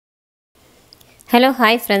Hello,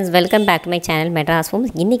 hi friends, welcome back to my channel Madras Homes.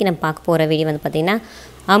 இன்னைக்கு நம்ம பார்க்க போற வீடியோ வந்து பாத்தீங்கன்னா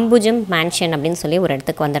அம்புஜம் மேன்ஷன் அப்படினு சொல்லி ஒரு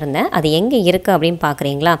இடத்துக்கு வந்திருந்தேன். அது எங்க இருக்கு அப்படினு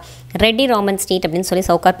பார்க்கறீங்களா? ரெட்டி ராமன் ஸ்ட்ரீட் அப்படினு சொல்லி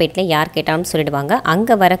சவுகார்பேட்ல யார் கேட்டாலும் சொல்லிடுவாங்க.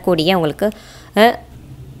 அங்க வரக்கூடிய உங்களுக்கு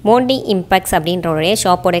MONTY IMPEX அப்படின்ற ஒரு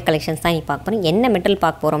ஷாப்போட கலெக்ஷன்ஸ் தான் நீ பார்க்க போறோம். என்ன மெட்டல்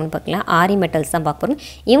பார்க்க போறோம்னு பார்க்கலாம். ஆரி மெட்டல்ஸ் தான் பார்க்க போறோம்.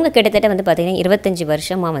 இவங்க கிட்டத்தட்ட வந்து பாத்தீங்கன்னா 25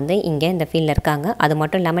 வருஷமா வந்து இங்க இந்த ஃபீல்ட்ல இருக்காங்க. அது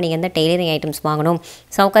மட்டும் இல்லாம நீங்க இந்த டெய்லரிங் ஐட்டம்ஸ் வாங்கணும்.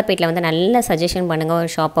 சவுகார்பேட்ல வந்து நல்ல சஜஷன் பண்ணுங்க ஒரு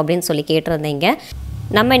ஷாப் அப்படினு சொல்லி கேட்டிருந்தீங்க.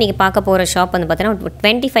 நம்ம இன்னைக்கு பார்க்க போற ஷாப் வந்து பார்த்தீங்கன்னா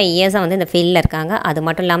 25 இயர்ஸா வந்து இந்த ஃபீல்ட்ல இருக்காங்க. அது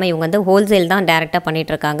மட்டும் இல்லாம இவங்க வந்து ஹோல்சேல் தான் டைரக்டா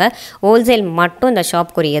பண்ணிட்டு இருக்காங்க. ஹோல்சேல் மட்டும் இந்த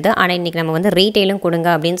ஷாப் குறியது. ஆனா இன்னைக்கு நம்ம வந்து ரீட்டெயிலும் கொடுங்க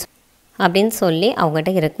அப்படின்னு சொல்லி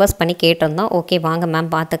அவங்ககிட்ட ரிக்வெஸ்ட் பண்ணி கேட்டிருந்தோம். ஓகே வாங்க மேம்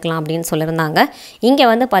பார்த்துக்கலாம் அப்படின்னு சொல்லியிருந்தாங்க. இங்கே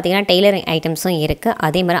வந்து பார்த்தீங்கன்னா டெய்லரிங் ஐட்டம்ஸும் இருக்குது.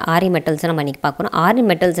 அதே மாதிரி ஆரி மெட்டல்ஸும் நம்ம இன்றைக்கி பார்க்கணும். ஆரி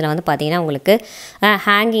மெட்டல்ஸில் வந்து பார்த்தீங்கன்னா உங்களுக்கு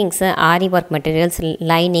ஹேங்கிங்ஸு, ஆரி work materials,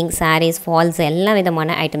 lining, saris, falls எல்லா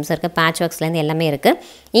விதமான ஐட்டம்ஸ் இருக்குது. பேட்ச் ஒர்க்ஸ்லேருந்து எல்லாமே இருக்குது.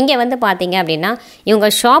 இங்கே வந்து பார்த்தீங்க அப்படின்னா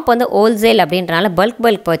இவங்க ஷாப் வந்து ஹோல்சேல் அப்படின்றனால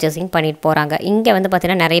பல்க் பர்ச்சேசிங் பண்ணிட்டு போகிறாங்க. இங்கே வந்து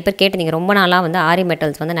பார்த்தீங்கன்னா நிறைய பேர் கேட்டு நீங்கள் ரொம்ப நாளாக வந்து ஆரி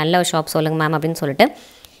மெட்டல்ஸ் வந்து நல்ல ஒரு ஷாப் சொல்லுங்கள் மேம் அப்படின்னு சொல்லிட்டு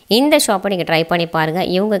இந்த ஷாப்பை நீங்கள் ட்ரை பண்ணி பாருங்கள்.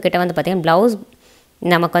 இவங்கக்கிட்ட வந்து பார்த்திங்கன்னா ப்ளவுஸ்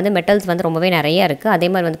நமக்கு வந்து மெட்டல்ஸ் வந்து ரொம்பவே நிறையா இருக்குது. அதே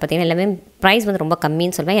மாதிரி வந்து பார்த்திங்கன்னா எல்லாமே ப்ரைஸ் வந்து ரொம்ப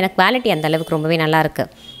கம்மின்னு சொல்லுவேன். எனக்கு குவாலிட்டி அந்த அளவுக்கு ரொம்பவே நல்லாயிருக்கு.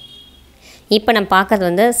 இப்போ நம்ம பார்க்குறது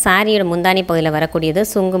வந்து சாரியோட முந்தானி பகுதியில் வரக்கூடியது,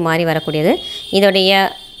 சுங்கு மாதிரி வரக்கூடியது.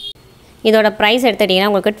 இதோட ப்ரைஸ்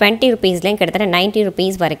எடுத்துட்டிங்கன்னா உங்களுக்கு 20 ருபீஸ்லேயும் கிட்டத்தட்ட 90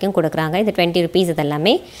 ருபீஸ் வரைக்கும் கொடுக்குறாங்க. இது 20 ருபீஸ் இது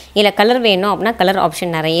எல்லாமே. இதில் கலர் வேணும் அப்படின்னா கலர்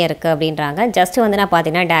ஆப்ஷன் நிறைய இருக்குது அப்படின்றாங்க. ஜஸ்ட்டு வந்து நான்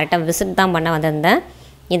பார்த்தீங்கன்னா டேரெக்டாக விசிட் தான் பண்ண வந்திருந்தேன்.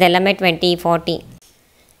 இது எல்லாமே 20, 40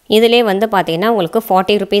 இதிலே வந்து பார்த்திங்கன்னா உங்களுக்கு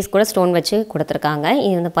 40 ருபீஸ் கூட ஸ்டோன் வச்சு கொடுத்துருக்காங்க.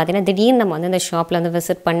 இது வந்து பார்த்திங்கன்னா திடீர்னு நம்ம வந்து இந்த ஷாப்பில் வந்து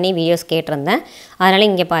விசிட் பண்ணி வீடியோஸ் கேட்டிருந்தேன். அதனால்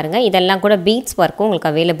இங்கே பாருங்கள் இதெல்லாம் கூட பீட்ஸ் ஒர்க்கும் உங்களுக்கு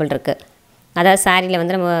அவைலபிள் இருக்குது. அதாவது சாரியில்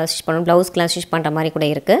வந்து நம்ம ஸ்டிச் பண்ணணும், ப்ளவுஸ்க்கெலாம் ஸ்டிச் பண்ணுற மாதிரி கூட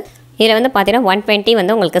இருக்குது. இதில் வந்து பார்த்திங்கன்னா 120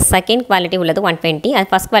 வந்து உங்களுக்கு செகண்ட் குவாலிட்டி உள்ளது 120.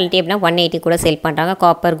 அது ஃபஸ்ட் குவாலிட்டி அப்படின்னா 180 கூட சேல் பண்ணுறாங்க.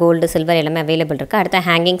 காப்பர், கோல்டு, சில்வர் எல்லாமே அவைலபிள் இருக்குது. அடுத்த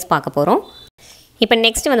ஹேங்கிங்ஸ் பார்க்க போகிறோம். இப்போ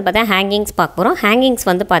நெக்ஸ்ட் வந்து பார்த்தா ஹேங்கிங்ஸ் பார்க்க போகிறோம். ஹேங்கிங்ஸ்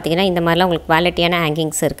வந்து பார்த்தீங்கன்னா இந்த மாதிரிலாம் உங்களுக்கு குவாலிட்டியான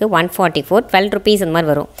ஹேங்கிங்ஸ் இருக்குது. 144, 12 ருபீஸ் இந்த மாதிரி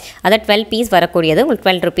வரும். அதாவது 12 பீஸ் வரக்கூடியது உங்களுக்கு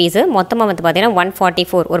 12 ருபீஸு. மொத்தமாக வந்து பார்த்தீங்கன்னா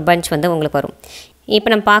 144 ஒரு பஞ்ச் வந்து உங்களுக்கு வரும்.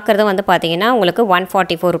 இப்போ நம்ம பார்க்குறது வந்து பார்த்தீங்கன்னா உங்களுக்கு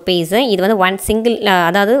 144 ருபீஸு. இது வந்து ஒன் சிங்கிள்,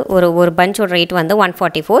 அதாவது ஒரு பஞ்சோட ரேட் வந்து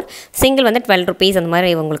 144, சிங்கிள் வந்து 12 ருபீஸ் அந்த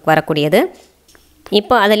மாதிரி உங்களுக்கு வரக்கூடியது.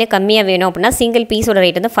 இப்போ அதிலே கம்மியாக வேணும் அப்படின்னா சிங்கிள் பீஸோட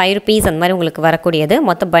ரேட் வந்து 5 ருபீஸ் அந்த மாதிரி உங்களுக்கு வரக்கூடியது.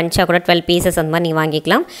 மொத்தம் பஞ்சாக கூட 12 பீசஸ் அந்த மாதிரி நீங்கள்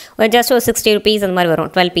வாங்கிக்கலாம். ஜஸ்ட் ஒரு 60 ருபீஸ் அந்த மாதிரி வரும்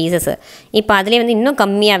 12 பீசஸ். இப்போ அதிலே வந்து இன்னும்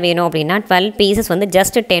கம்மியாக வேணும் அப்படின்னா 12 பீசஸ் வந்து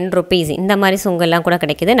ஜஸ்ட் 10 ருபீஸ். இந்த மாதிரி சுங்கெல்லாம் கூட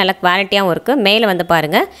கிடைக்கிது. நல்ல குவாலிட்டியாகவும் இருக்குது. மேலே வந்து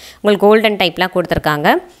பாருங்கள் உங்களுக்கு கோல்டன் டைப்லாம்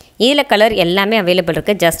கொடுத்துருக்காங்க. இதில் கலர் எல்லாமே அவைலபிள்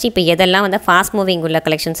இருக்குது. ஜஸ்ட் இப்போ எதெல்லாம் வந்து ஃபாஸ்ட் மூவிங் உள்ள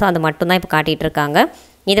கலெக்ஷன்ஸோ அது மட்டும்தான் இப்போ காட்டிகிட்டு இருக்காங்க.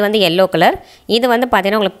 இது வந்து எல்லோ கலர். இது வந்து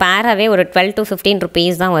பார்த்தீங்கன்னா உங்களுக்கு பேராகவே ஒரு 12 to 15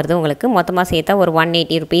 ருபீஸ் தான் வருது. உங்களுக்கு மொத்தமாக சேர்த்தா ஒரு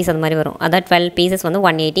 180 ருபீஸ் அந்த மாதிரி வரும். அதாவது 12 பீசஸ் வந்து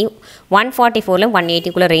 180, 144ல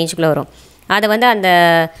 180குள்ளே ரேஞ்சுக்குள்ளே வரும். அது வந்து அந்த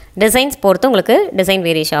டிசைன்ஸ் பொறுத்து உங்களுக்கு டிசைன்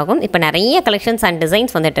வேரியேஷன் ஆகும். இப்போ நிறைய கலெக்ஷன்ஸ் அண்ட்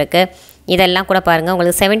டிசைன்ஸ் வந்துட்டுருக்கு. இதெல்லாம் கூட பாருங்கள்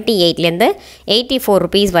உங்களுக்கு 78லேருந்து 84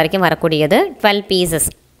 ருபீஸ் வரைக்கும் வரக்கூடியது 12 பீசஸ்.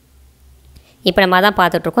 இப்போ நம்ம தான்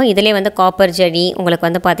பார்த்துட்ருக்கோம். இதிலே வந்து காப்பர் ஜடி உங்களுக்கு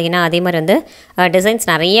வந்து பார்த்திங்கன்னா அதே மாதிரி வந்து டிசைன்ஸ்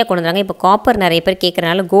நிறைய கொண்டு வந்தாங்க. இப்போ காப்பர் நிறைய பேர்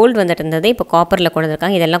கேட்குறனால கோல்டு வந்துட்டு இருந்தது. இப்போ காப்பரில் கொண்டு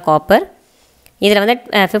வந்திருக்காங்க. இதெல்லாம் காப்பர். இதில் வந்து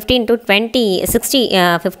 15 to 20, 60,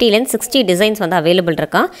 50லேருந்து 60 டிசைன்ஸ் வந்து அவைலபிள்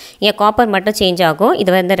இருக்கான். இங்கே காப்பர் மட்டும் சேஞ்ச் ஆகும்.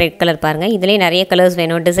 இது வந்து ரெட் கலர் பாருங்கள். இதிலே நிறைய கலர்ஸ்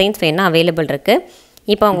வேணும், டிசைன்ஸ் வேணும் அவைலபிள் இருக்குது.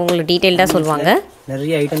 இப்போ அவங்க உங்களுக்கு டீட்டெயில்டாக சொல்லுவாங்க.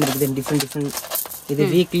 நிறைய ஐட்டம் இருக்குது டிஃப்ரெண்ட். இது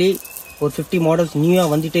வீக்லி ஒரு 50 மாடல்ஸ் நியூவாக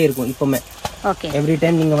வந்துகிட்டே இருக்கும். இப்போமே ஓகே, எவ்ரி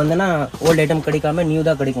டைம் நீங்கள் வந்தனா ஓல்டு ஐட்டம் கிடைக்காம நியூ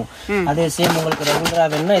தான் கிடைக்கும். அதே சேம் உங்களுக்கு ரெகுலராக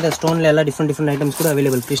வேணும்னா இதை ஸ்டோனில் எல்லாம் டிஃப்ரெண்ட் ஐட்டம்ஸ் கூட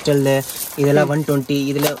அவைலபிள். கிறிஸ்டலில் இதெல்லாம் 120,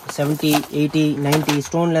 இதில் 70, 80, 90,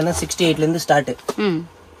 ஸ்டோன்லேருந்து 68லேருந்து ஸ்டார்ட்டு.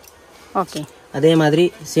 ஓகே, அதே மாதிரி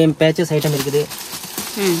சேம் பேச்சஸ் ஐட்டம் இருக்குது.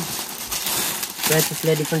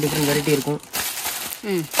 பேச்சஸில் டிஃப்ரெண்ட் வெரைட்டி இருக்கும்.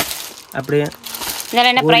 அப்படியே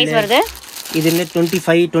இதில் என்ன ப்ரைஸ் வருது? இதில்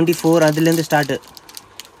 25, 24 அதுலேருந்து ஸ்டார்ட்டு.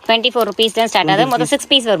 24 ருபீஸ் தான் ஸ்டார்ட் ஆகுது. மொத்தம் 6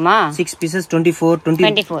 பீஸ் வருமா? 6 பீசஸ் 24,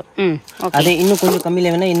 24. ஓகே, அதே இன்னும் கொஞ்சம் கம்மியில்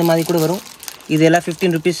வேணா இந்த மாதிரி கூட வரும். இது எல்லாம்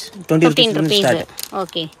 15 ருபீஸ், 20 ருபீஸ் ஸ்டார்ட்.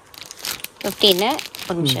 ஓகே, 15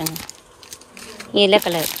 ஒரு நிமிஷம். இதில்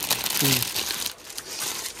கலர்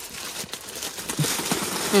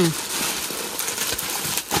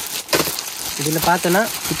இதில் பார்த்தோன்னா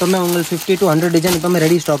இப்போமே உங்களுக்கு 50 to 100 டிசைன் இப்போமே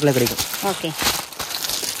ரெடி ஸ்டாக்கில் கிடைக்கும். ஓகே,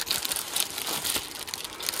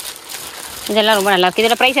 இதெல்லாம் ரொம்ப நல்லா இருக்குது.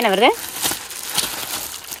 இதில் ப்ரைஸ் என்ன வருது?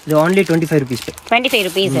 இது only 25 ருபீஸ். 25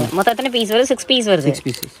 ருபீஸ். மொத்தம் எத்தனை பீஸ் வருது? 6 பீஸ் வருது. 6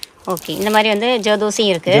 பீசஸ். ஓகே, இந்த மாதிரி வந்து ஜர்தோசி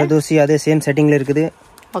இருக்குது. ஜர்தோசி அதே சேம் செட்டிங்கில் இருக்குது.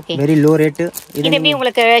 ஓகே வெரி லோ ரேட் இது எப்படி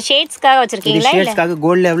உங்களுக்கு ஷேட்ஸ்க்காக வச்சிருக்கீங்களா இல்ல ஷேட்ஸ்க்காக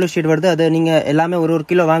கோல்ட்ல எவ்வளவு ஷேட் வருது அது நீங்க எல்லாமே ஒரு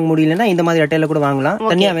கிலோ வாங்க முடியலனா இந்த மாதிரி அட்டையில கூட வாங்கலாம்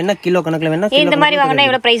தனியா வேணா கிலோ கணக்குல வேணா இந்த மாதிரி வாங்குனா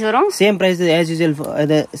எவ்வளவு பிரைஸ் வரும் சேம் பிரைஸ் as usual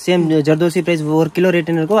அது same zardozi price 1 kilo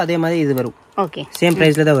rate இருக்கும் அதே மாதிரி இது வரும் ஓகே சேம்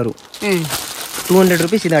பிரைஸ்ல தான் வரும் 200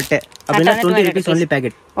 rupees இது அட்டை அப்படினா 20 rupees only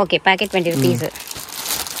packet okay packet 20 rupees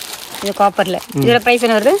இது காப்பர்ல இதோட பிரைஸ்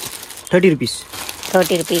என்ன வருது 30 rupees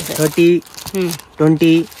 30 rupees 30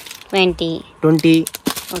 20 20 20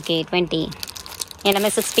 ஓகே 20 எல்லாமே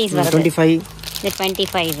 6 பீஸ் வருது 25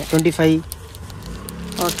 இது 25 25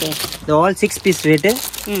 okay the all 6 piece rate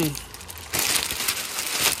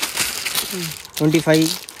 25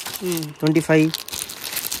 25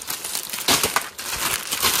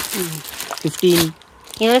 15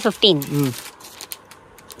 இது 15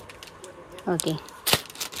 ஓகே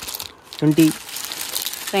 20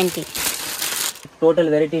 20 total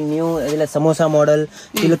variety new இதுல samosa model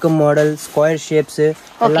சிலுக்கம் model square shapes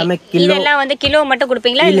எல்லாமே கிலோ இதெல்லாம் வந்து கிலோ மட்டும்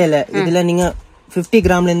கொடுப்பீங்களா இல்ல இதுல நீங்க 50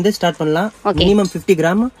 கிராம்ல இருந்து ஸ்டார்ட் பண்ணலாம் மினிமம் 50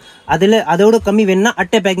 கிராம் அதுல அதோட கம்மி வேணா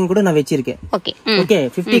அட்டை பேக்கிங் கூட நான் வச்சிருக்கேன் ஓகே ஓகே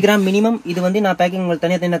 50 கிராம் மினிமம் இது வந்து நான் பேக்கிங் உங்களுக்கு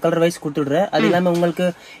தனியா கலர் வைஸ் கொடுத்துடுறேன் அது இல்லாம உங்களுக்கு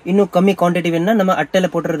இன்னும் கம்மி குவான்டிட்டி வேணா நம்ம அட்டையில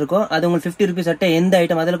போட்டு இருக்கோம் அது உங்களுக்கு 50 rupees அட்டை எந்த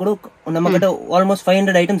ஐட்டம் அதுல கூட நம்ம கிட்ட ஆல்மோஸ்ட்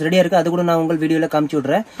 500 ஐட்டம்ஸ் ரெடியா இருக்கு அது கூட நான் உங்களுக்கு வீடியோல காமிச்சு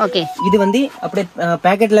விடுறேன் ஓகே இது வந்து அப்படியே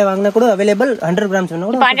பேக்கெட்ல வாங்கினா கூட அவைலபிள் 100 கிராம்ஸ் வேணா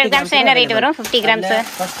கூட 100 கிராம்ஸ் என்ன ரேட் வரும் 50 கிராம்ஸ்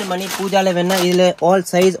ஃபர்ஸ்ட் மணி பூஜால வேணா இதுல all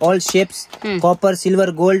size all shapes copper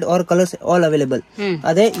silver gold R colours all available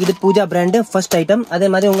அதே இது பூஜா பிராண்ட் ஃபர்ஸ்ட் ஐட்டம் அதே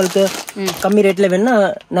மாதிரி உங்களுக்கு கம்மி ரேட்ல வேணா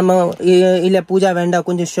நம்ம இல்ல பூஜா வேண்டாம்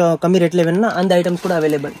கொஞ்சம் கம்மி ரேட்ல வேணா அந்த ஐட்டம்ஸ் கூட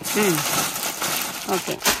அவைலபிள்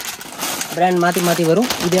ஓகே பிராண்ட் மாத்தி வரும்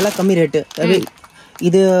இதெல்லாம் கம்மி ரேட்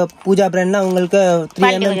இது பூஜா பிராண்ட்னா உங்களுக்கு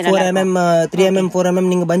 3mm 4mm 3mm 4mm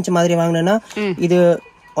நீங்க பஞ்ச் மாதிரி வாங்கினா இது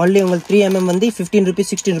only உங்களுக்கு 3mm வந்து 15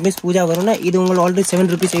 rupees 16 rupees பூஜா வரும்னா இது உங்களுக்கு ஆல்ரெடி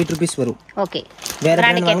 7 rupees 8 rupees வரும் ஓகே வேற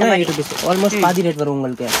பிராண்ட் வாங்கினா 8 rupees ஆல்மோஸ்ட் பாதி ரேட் வரும்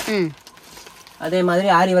உங்களுக்கு அதே மாதிரி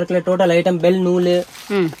ஆரி வர்க்ல டோட்டல் ஐட்டம் பெல் நூல்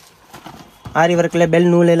ஆரி வர்க்ல பெல்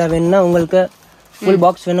நூல் எல்லாம் வேணும்னா உங்களுக்கு ஃபுல்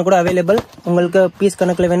பாக்ஸ் வேணும் கூட அவைலபிள் உங்களுக்கு பீஸ்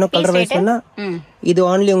கணக்குல வேணும் கலர் வைஸ் வேணா இது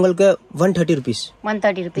only உங்களுக்கு 130 rupees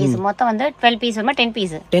 130 rupees மொத்தம் வந்து 12 பீஸ் வருமா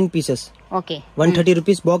 10 pieces okay 130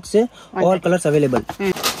 rupees box all colours available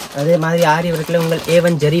அதே மாதிரி ஆரி வர்க்ல உங்களுக்கு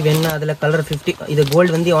A1 ஜரி வேணும்னா அதுல கலர் 50 இது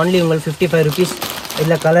கோல்ட் வந்து only உங்களுக்கு 55 rupees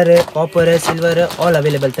இதுல colour copper silver all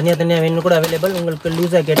available தனியா வேணும் கூட அவைலபிள் உங்களுக்கு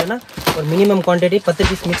லூஸா கேட்டனா ஒரு மினிமம் குவாண்டிட்டி 10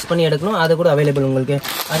 பீஸ் மிக்ஸ் பண்ணி எடுக்கணும் அது கூட அவைலபிள் உங்களுக்கு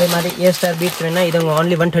அதே மாதிரி A star பீட்ஸ் வேணா இது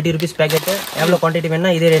only 130 rupees பாக்கெட் எவ்வளவு குவாண்டிட்டி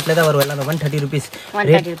வேணா இதே ரேட்ல தான் வரும் எல்லாம் 130 rupees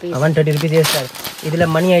 130 rupees A star இதுல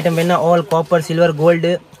மணி ஐட்டம் வேணா all copper silver gold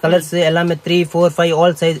colours எல்லாமே 3 4 5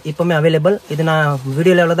 ஆல் சைஸ் இப்போமே அவைலபிள் இது நான்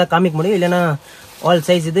வீடியோல எவ்வளவு தான் காமிக்க முடியும் இல்லனா ஆல்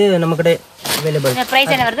சைஸ் இது நம்ம கிட்ட அவைலபிள்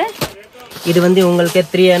பிரைஸ் என்ன வருது இது வந்து உங்களுக்கு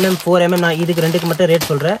 3mm 4mm நான் இதுக்கு ரெண்டுக்கு மட்டும் ரேட்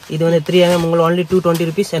சொல்றேன் இது வந்து 3mm உங்களுக்கு only 220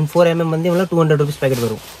 rupees and 4mm வந்து உங்களுக்கு 200 rupees பாக்கெட்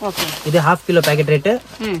வரும் ஓகே இது ½ கிலோ பாக்கெட் ரேட்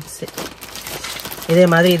இதே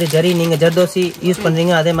மாதிரி இது ஜரி நீங்க ஜர்தோசி யூஸ்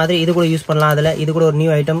பண்றீங்க அதே மாதிரி இது கூட யூஸ் பண்ணலாம் அதுல இது கூட ஒரு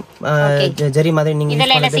நியூ ஐட்டம் ஜரி மாதிரி நீங்க யூஸ்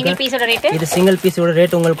இதெல்லாம் சிங்கிள் பீஸோட ரேட் இது சிங்கிள் பீஸோட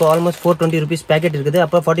ரேட் உங்களுக்கு ஆல்மோஸ்ட் 420 rupees பாக்கெட் இருக்குது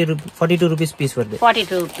அப்ப 42 rupees பீஸ் வருது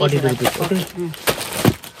 42 rupees ஓகே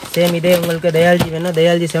சேம் இதே உங்களுக்கு தயால்ஜி வேணா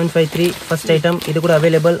தயால்ஜி 753 ஃபர்ஸ்ட் ஐட்டம் இது கூட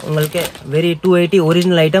அவைலபிள் உங்களுக்கு வெரி 280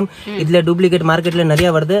 ஒரிஜினல் ஐட்டம் இதுல டூப்ளிகேட் மார்க்கெட்ல நிறைய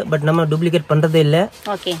வருது பட் நம்ம டூப்ளிகேட் பண்றதே இல்ல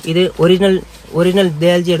ஓகே இது ஒரிஜினல்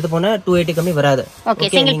தயால்ஜி எடுத்து போனா 280 கம்மி வராது ஓகே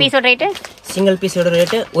சிங்கிள் பீஸோட ரேட் சிங்கிள் பீஸோட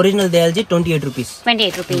rate original தயால்ஜி 28 rupees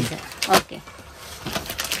okay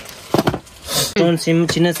stone sim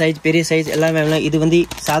சின்ன சைஸ் பெரிய சைஸ் எல்லாம் வேணும் இது வந்து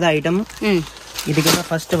சாதா ஐட்டம் இதுக்கு என்ன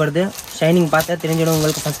ஃபர்ஸ்ட் வருது ஷைனிங் பார்த்தா தெரிஞ்சிடும்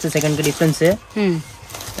உங்களுக்கு first செகண்ட்க்கு difference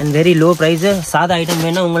and very low price சாதா ஐட்டம்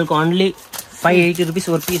வேணா உங்களுக்கு only 580 rupees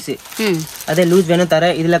ஒரு பீஸ் அதே லூஸ் வேணும் தர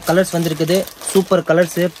இதுல கலர்ஸ் வந்திருக்குது சூப்பர்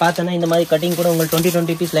கலர்ஸ் பார்த்தனா இந்த மாதிரி கட்டிங் கூட உங்களுக்கு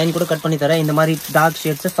 20 பீஸ் லைன் கூட கட் பண்ணி தர இந்த மாதிரி டார்க்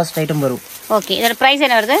ஷேட்ஸ் ஃபர்ஸ்ட் ஐட்டம் வரும் ஓகே இதோட பிரைஸ்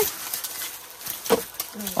என்ன வருது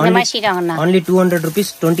இந்த மாதிரி ஆகும்னா only 200 rupees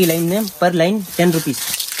 20 line per line 10 rupees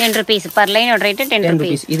per line ஓட ரேட் 10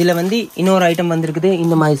 rupees இதுல வந்து இன்னொரு ஐட்டம் வந்திருக்குது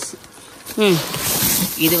இந்த மாதிரி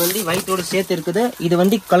இது வந்து ஒயிட்டோட சேர்த்து இருக்குது இது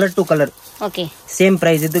வந்து colour to colour okay same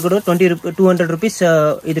price இது கூட 200 rupees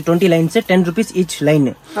இது 20 லைன்ஸ் 10 rupees each லைன்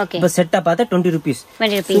இப்போ செட்டா பார்த்தா 20 rupees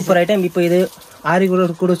சூப்பர் ஐட்டம் இப்போ இது ஆரி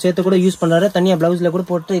கூட சேர்த்து கூட யூஸ் பண்றாரு தனியா பிளவுஸ்ல கூட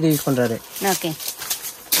போட்டு இது யூஸ் பண்றாரு ஓகே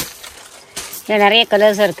இதுல நிறைய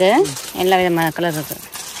கலர்ஸ் இருக்கு எல்லா விதமான கலர்ஸ் இருக்கு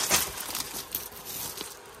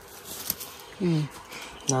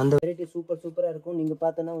அந்த வெரைட்டி சூப்பரா இருக்கும். நீங்க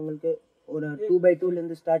பார்த்தனா உங்களுக்கு ஒரு 2x2 ல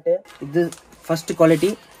இருந்து ஸ்டார்ட். இது ஃபர்ஸ்ட் குவாலிட்டி.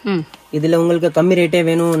 இதுல உங்களுக்கு கம்மி ரேட்டே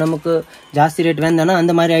வேணும், நமக்கு ஜாஸ்தி ரேட் வேண்டாம்னா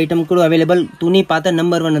அந்த மாதிரி ஐட்டம் கூட அவைலபிள். துணி பார்த்தா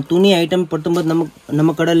நம்பர் 1. துணி ஐட்டம் படுத்தும்போது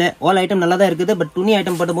நம்ம கடையில் ஆல் ஐட்டம் நல்லா தான் இருக்குது. பட் துணி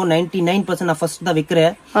ஐட்டம் படுத்தும்போது 99% நான் ஃபர்ஸ்ட் தான்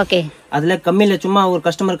விற்கிறேன். ஓகே. அதுல கம்மியில சும்மா ஒரு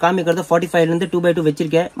கஸ்டமர் காமிக்கிறது 45 ல இருந்து 2x2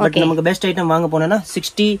 வச்சிருக்கேன். பட் நமக்கு பெஸ்ட் ஐட்டம் வாங்க போனா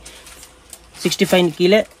 65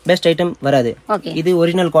 கீழே பெஸ்ட் ஐட்டம் வராது. இது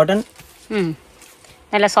ஒரிஜினல் காட்டன்.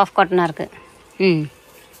 நல்ல சாஃப்ட் காட்டனா இருக்கு.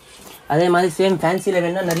 அதே மாதிரி சேம் ஃபேன்சில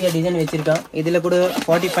வேணா நிறைய டிசைன் வச்சிருக்கான். இதுல கூட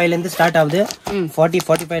 45 ல இருந்து ஸ்டார்ட் ஆகுது.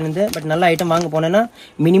 45 ல இருந்து. பட் நல்ல ஐட்டம் வாங்க போனா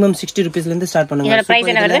மினிமம் 60 ரூபீஸ்ல இருந்து ஸ்டார்ட்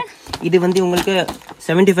பண்ணுங்க. இது வந்து உங்களுக்கு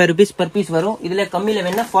 75 ரூபீஸ் per பீஸ் வரும். இதுல கம்மியில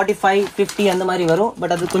வேணா 45 50 அந்த மாதிரி வரும்.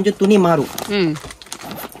 பட் அது கொஞ்சம் துணி மாறும்.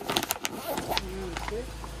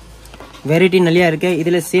 வெரைட்டி நிறைய இருக்கு.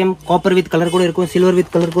 இதுல சேம் காப்பர் வித் கலர் கூட இருக்கும், சில்வர்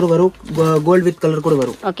வித் கலர் கூட வரும், கோல்ட் வித் கலர் கூட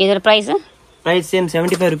வரும். ஓகே. இதோட பிரைஸ் சேம்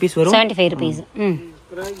 75 ரூபீஸ் வரும். 75 ரூபீஸ்.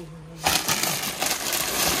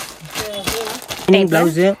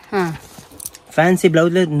 பிளவுஸ் ஃபேன்சி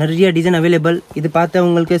பிளவுஸ்ல நிறைய டிசைன் அவைலபிள். இது பார்த்தா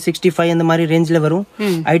உங்களுக்கு 65 அந்த மாதிரி ரேஞ்ச்ல வரும்.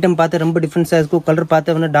 ஐட்டம் பார்த்தா ரொம்ப டிஃபரன்ஸா இருக்கும். கலர்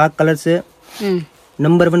பார்த்தா டார்க் கலர்ஸ்,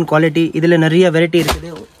 நம்பர் 1 குவாலிட்டி. இதுல நிறைய வெரைட்டி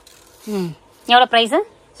இருக்குது. எவ்வளவு price?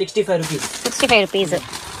 65 rupees. 65 rupees.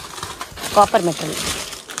 Copper material.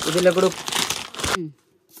 இதுல கூட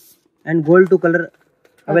and gold to colour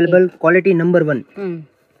available. Quality number 1.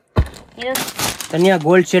 இது தனியா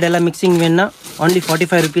கோல்ட் ஷேட் எல்லாம் மிக்சிங் வேணா only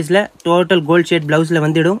 45 ரூபீஸ்ல டோட்டல் கோல்ட் ஷேட் பிளவுஸ்ல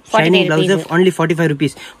வந்துடும். Shining blouse only 45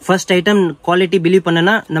 rupees. First item quality believe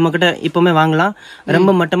பண்ணனா நம்ம கிட்ட இப்பவுமே வாங்கலாம்.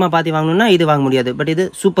 ரொம்ப மட்டமா பாத்தி வாங்கணும்னா இது வாங்க முடியாது. பட் இது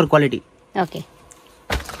சூப்பர் குவாலிட்டி. ஓகே.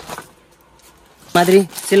 மாதிரி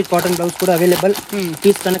சில்க் காட்டன் பிளவுஸ் கூட அவைலபிள்.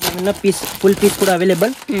 பீஸ் கணக்கு வேணா பீஸ் ஃபுல் பீஸ் கூட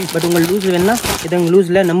அவைலபிள். பட் உங்க லூஸ் வேணா இது உங்க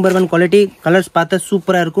லூஸ்ல நம்பர் 1 குவாலிட்டி. கலர்ஸ் பார்த்தா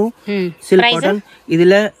சூப்பரா இருக்கும். Silk cotton.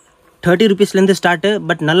 இதுல 30 ரூபீஸ்ல இருந்து ஸ்டார்ட்.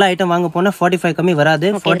 பட் நல்ல ஐட்டம் வாங்க போனா 45 கம்மி வராது.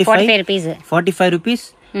 45 ரூபீஸ்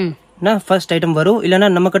ஃபர்ஸ்ட் ஐட்டம் வரும். இல்லனா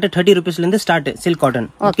நம்ம கிட்ட 30 ரூபீஸ்ல இருந்து ஸ்டார்ட் சில்க் காட்டன்.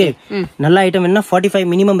 ஓகே. நல்ல ஐட்டம் வேணா 45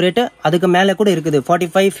 மினிமம் ரேட். அதுக்கு மேல கூட இருக்குது.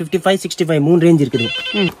 45 55 65 மூணு ரேஞ்ச் இருக்குது.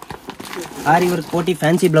 ஆரி ஒர்க் போட்டி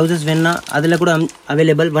ஃபேன்சி பிளவுசஸ் வேணா அதுல கூட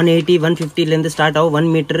அவைலபிள். 180 150 ல இருந்து ஸ்டார்ட் ஆகும். 1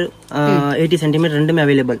 மீட்டர் 80 சென்டிமீட்டர் ரெண்டுமே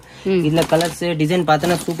அவைலபிள். இதுல கலர்ஸ் டிசைன்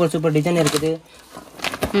பார்த்தனா சூப்பர் டிசைன் இருக்குது.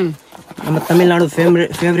 நம்ம தமிழ்நாடு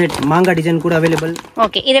ஃபேவரட் மாங்கா டிசைன் கூட அவைலபிள்.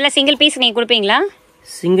 ஓகே. இதெல்லாம் சிங்கிள் பீஸ் நீங்க கொடுப்பீங்களா?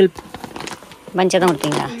 சிங்கிள் பஞ்சா தான்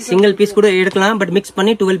கொடுப்பீங்களா? சிங்கிள் பீஸ் கூட எடுக்கலாம். பட் மிக்ஸ்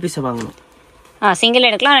பண்ணி 12 பீஸ் வாங்கணும். சிங்கிள்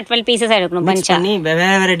எடுக்கலாம். 12 பீசஸ் எடுக்கணும். பஞ்சா பண்ணி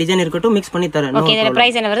வேற டிசைன் இருக்கட்டும் மிக்ஸ் பண்ணி தரேன். ஓகே. இதோட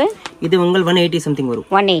பிரைஸ் என்ன வருது? இது உங்கள் 180 சம்திங் வரும்.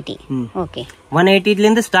 180. ஓகே. 180 ல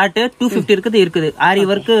இருந்து ஸ்டார்ட். 250 இருக்குது. ஆரி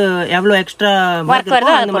வர்க் எவ்வளவு எக்ஸ்ட்ரா வர்க்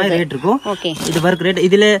வருதோ அந்த மாதிரி ரேட் இருக்கும். ஓகே. இது வர்க் ரேட்.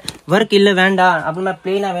 இதுல வர்க் இல்ல வேண்டாம் அப்படினா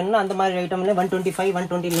ப்ளைனா வேணும்னா அந்த மாதிரி ஐட்டம்ல 125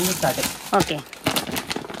 120 ல இருந்து start. Okay.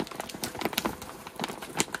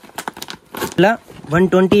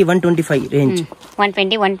 120 125 range.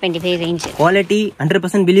 120 125 range. Quality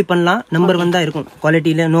 100% believe பண்ணலாம். நம்பர் 1 தான் இருக்கும்.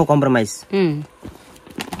 குவாலிட்டில நோ காம்ப்ரமைஸ்.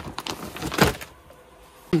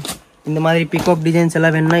 இந்த மாதிரி பிகாக் டிசைன்ஸ்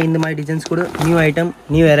எல்லாம் வேணும்னா இந்த மாதிரி டிசைன்ஸ் கூட நியூ ஐட்டம்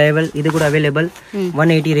நியூ அரைவல் இது கூட அவைலபிள்.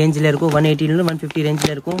 180 ரேஞ்சில் இருக்கும். 180 ல இருந்து 150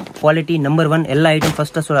 ரேஞ்சில் இருக்கும். Quality number 1. எல்லா ஐட்டம்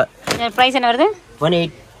ஃபர்ஸ்டா சொல்ல. பிரைஸ் என்ன வருது?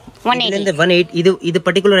 180 இது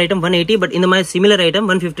பர்టిక్యులர் ஐட்டம் 180. பட் இந்த மாதிரி சிமிலர் ஐட்டம்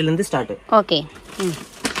 150 ல இருந்து ஸ்டார்ட். ஓகே.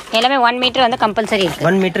 எல்லாமே 1 மீட்டர் வந்து கம்பல்சரி இருக்கு.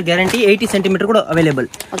 1 மீட்டர் கேரண்டி. 80 சென்டிமீட்டர் கூட அவைலபிள்.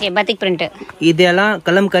 ஓகே. பத்திக் பிரிண்ட். இதெல்லாம்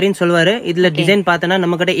கலம்கரின்னு சொல்வாரு. இதுல டிசைன் பார்த்தனா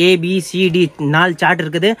நம்ம கிட்ட ABCD 4 சார்ட்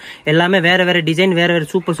இருக்குது. எல்லாமே வேற டிசைன் வேற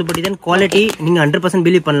சூப்பர் டிசைன். குவாலிட்டி நீங்க 100%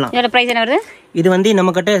 பிலீவ் பண்ணலாம். இதோட பிரைஸ் என்ன வருது? இது வந்து நம்ம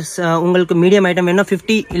கிட்ட உங்களுக்கு மீடியம் ஐட்டம் வேணும்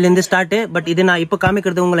 50 ல இருந்து ஸ்டார்ட். பட் இது நான் இப்ப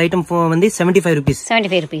காமிக்கிறது உங்க ஐட்டம் வந்து 75 ரூபீஸ்.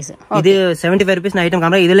 75 ரூபீஸ். இது 75 ரூபீஸ் நான் ஐட்டம்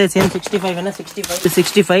காமிக்கிறேன். இதுல சேம் 65 வேணா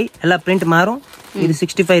 65 எல்லா பிரிண்ட் மாறும். இது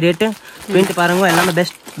 65 ரேட். பிரிண்ட் பாருங்க எல்லாமே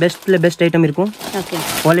பெஸ்ட் ஐட்டம் இருக்கும். ஓகே.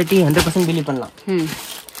 குவாலிட்டி 100% பிலீவ் பண்ணலாம்.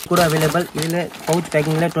 கூட அவைலபிள். இதுல பவுச்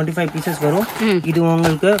பேக்கிங்ல 25 பீசஸ் வரும். இது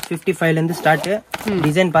உங்களுக்கு 55 ல இருந்து ஸ்டார்ட்.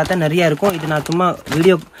 டிசைன் பார்த்தா நிறைய இருக்கும். இது நான் சும்மா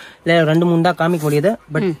வீடியோல 2-3 தான் காமிக்க முடியுது.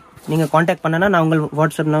 பட் நீங்க காண்டாக்ட் பண்ணனா நான் உங்க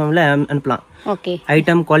வாட்ஸ்அப் நம்பர்ல அனுப்பலாம். ஓகே.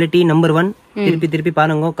 Item quality number 1. திருப்பி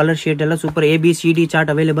பாருங்க. கலர் ஷேட் எல்லாம் super. ABCD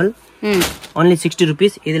chart available. only 60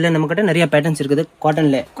 rupees. இதுல நம்ம கிட்ட நிறைய பேட்டர்ன்ஸ் இருக்குது.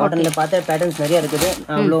 காட்டன்ல பார்த்தா பேட்டர்ன்ஸ் நிறைய இருக்குது.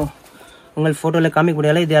 அவ்வளோ உங்கள் போட்டோல காமிக்க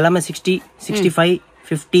முடியல. இது எல்லாமே 60 65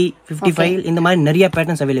 50 55 இந்த மாதிரி நிறைய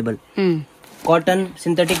patterns available. Cotton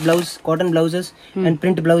synthetic blouse cotton blouses and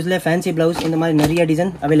print பிளவுஸ்ல fancy blouse இந்த மாதிரி நிறைய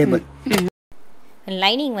டிசைன் அவைலபிள்.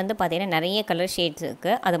 லைனிங் வந்து பார்த்தீங்கன்னா நிறைய கலர் ஷேட்ஸ்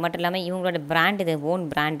இருக்குது. அது மட்டும் இல்லாமல் இவங்களோட பிராண்ட், இது ஓன்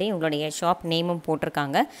பிராண்டு, இவங்களுடைய ஷாப் நேமும்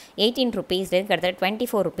போட்டிருக்காங்க. 18 ருபீஸ்லேருந்து கிட்டத்தட்ட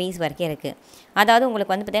 24 ருபீஸ் வரைக்கும் இருக்குது. அதாவது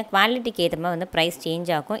உங்களுக்கு வந்து பார்த்தீங்கன்னா குவாலிட்டிக்கு ஏற்ற மாதிரி வந்து ப்ரைஸ்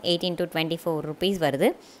சேஞ்ச் ஆகும். 18 to 24 ருபீஸ் வருது.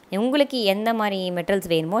 உங்களுக்கு எந்த மாதிரி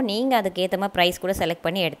மெட்டீரியல்ஸ் வேணுமோ நீங்கள் அதுக்கு ஏற்ற மாதிரி ப்ரைஸ் கூட செலக்ட்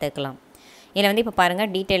பண்ணி எடுத்துக்கலாம். இதில் வந்து இப்போ பாருங்கள்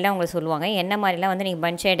டீட்டெயிலாக உங்களுக்கு சொல்லுவாங்க என்ன மாதிரிலாம் வந்து நீங்கள்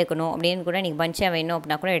பஞ்சாக எடுக்கணும் அப்படின்னு கூட நீங்கள் பஞ்சாக வேணும்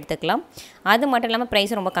அப்படின்னா கூட எடுத்துக்கலாம். அது மட்டும் இல்லாமல்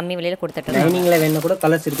ப்ரைஸ் ரொம்ப கம்மி விலையில் கொடுத்துட்டு லைனிங்கில் வேணும் கூட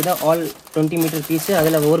கலர்ஸ் இருக்குது. ஆல் 20 மீட்டர் பீஸ்,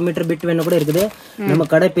 அதில் 1 மீட்டர் பிட் வேணும் கூட இருக்குது. நம்ம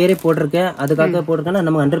கடை பேரே போட்டிருக்கேன். அதுக்காக போட்டிருக்கேன்னா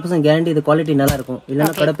நம்ம 100% கேரண்டி இது குவாலிட்டி நல்லா இருக்கும்.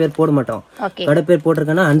 இல்லைன்னா கடை பேர் போட மாட்டோம். கடை பேர்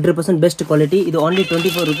போட்டிருக்கேன்னா 100% பெஸ்ட் குவாலிட்டி. இது only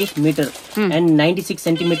 24 rupees metre and 96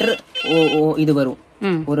 centimetre இது வரும்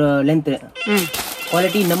ஒரு லென்த்.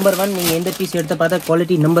 Quality number 1. நீங்க எந்த பீஸ் எடுத்து பார்த்தா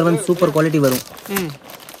குவாலிட்டி நம்பர் 1 சூப்பர் குவாலிட்டி வரும்.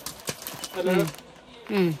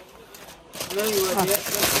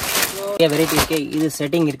 வெரைட்டி இருக்கு. இது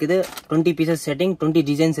செட்டிங் இருக்குது. 20 பீசஸ் செட்டிங், 20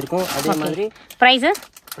 டிசைன்ஸ் இருக்கும். அதே மாதிரி பிரைஸ்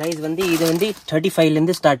வந்து இது வந்து 35 ல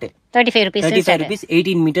இருந்து start. 35 rupees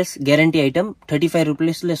 18 metres guarantee item. 35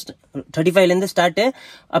 rupeesல 35 ல இருந்து ஸ்டார்ட்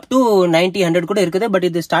அப் டு 90 100 கூட இருக்குது. பட்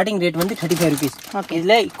இது ஸ்டார்டிங் ரேட் வந்து 35 rupees.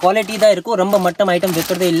 இதுல குவாலிட்டி தான் இருக்கும். ரொம்ப மட்டம் ஐட்டம்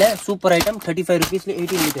வைக்கிறதே இல்ல. Super item. 35 rupeesல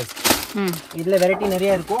 18 மீட்டர்ஸ். இதுல வெரைட்டி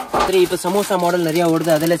நிறைய இருக்கும். சரி, இப்ப சமோசா மாடல் நிறைய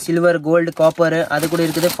ஓடுது. அதுல சில்வர், கோல்டு, காப்பர் அது கூட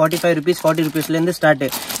இருக்குது. 45 rupees 40 rupeesல இருந்து ஸ்டார்ட்.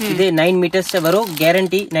 இது 9 மீட்டர்ஸ் வரும்.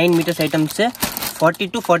 கேரண்டி 9 மீட்டர்ஸ் ஐட்டம்ஸ் 40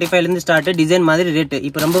 to 45 ல இருந்து ஸ்டார்ட். டிசைன் மாதிரி ரேட்.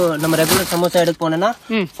 இப்போ நம்ம ரெகுலர் சமோசா எடுக்க போனோம்னா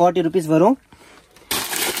 40 rupees வரும்.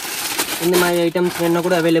 இந்த மாதிரி ஐட்டம்ஸ் வேணா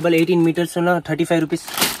கூட available. 18 metres 35 rupees,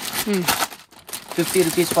 50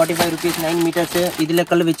 rupees, 45 rupees 9 metres. இதுல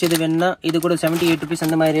கல் வச்சது வேணா இது கூட 78 rupees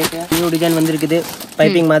அந்த மாதிரி ரேட். நியூ டிசைன் வந்திருக்குது.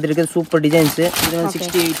 பைப்பிங் மாதிரி இருக்குது. Super designs. இது வந்து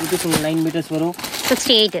 68 rupees 9 மீட்டர்ஸ் வரும்.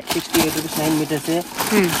 68 rupees 9 மீட்டர்ஸ்.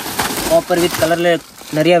 காப்பர் வித் கலர்ல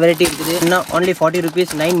நிறைய வெரைட்டி இருக்குது. only 40 rupees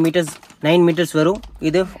 9 மீட்டர்ஸ் வரும்.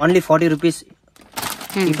 இது only 40 rupees.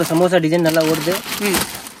 இப்போ சமோசா டிசைன் நல்லா ஓடுது.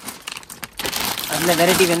 அதுல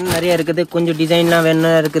வெரைட்டி வேணும் நிறைய இருக்குது. கொஞ்சம் டிசைன்லாம்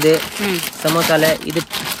வேணும் இருக்குது சமோசால. இது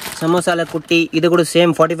சமோசால குட்டி. இது கூட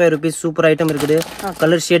சேம் 45 rupees சூப்பர் ஐட்டம் இருக்குது.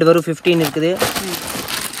 கலர் ஷேட் வரும் 15 இருக்குது.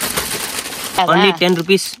 only 10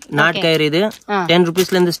 rupees நாட் கயிறு. இது 10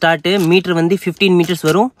 rupeesல இருந்து ஸ்டார்ட். மீட்டர் வந்து 15 மீட்டர்ஸ்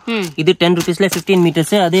வரும். இது 10 rupeesல 15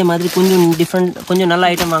 மீட்டர்ஸ். அதே மாதிரி கொஞ்சம் டிஃபரெண்ட் கொஞ்சம் நல்ல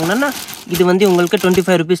ஐட்டம் வாங்கினா இது வந்து உங்களுக்கு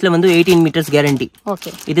 25 rupeesல வந்து 18 மீட்டர்ஸ் கேரண்டி.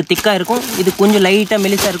 இது திக்கா இருக்கும். இது கொஞ்சம் லைட்டா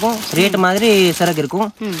மெலிசா இருக்கும். ரேட் மாதிரி சரக்கு இருக்கும்.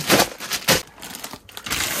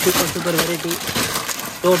 Super variety.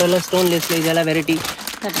 டோட்டலா ஸ்டோன்லெஸ்ல இதெல்லாம் வெரைட்டி.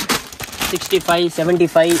 65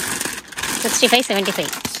 75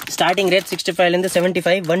 ஸ்டார்டிங் ரேட் 65 ல இருந்து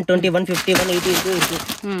 75, 120, 150, 180 இருக்கு.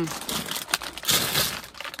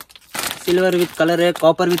 Silver with colour,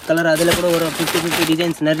 copper with colour. அதுல கூட ஒரு 50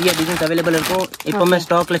 டிசைன்ஸ் நிறைய டிசைன்ஸ் அவைலபிள் இருக்கும். எப்பவுமே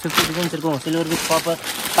ஸ்டாக்ல 50 டிசைன்ஸ் இருக்கும். Silver with copper.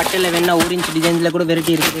 பட்டல வேணா orange டிசைன்ஸ்ல கூட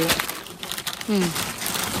வெரைட்டி இருக்குது.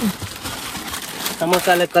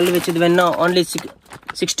 சமோசால கல் வச்சது வேணா only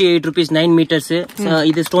 68 rupees 9 மீட்டர்ஸ்.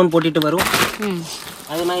 இது ஸ்டோன் போட்டுட்டு வரும்.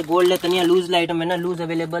 அதே மாதிரி கோல்ட்ல தனியா லூஸ்ல ஐட்டம் வேணா லூஸ்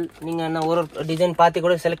அவைலபிள். நீங்க ஒரு டிசைன் பார்த்து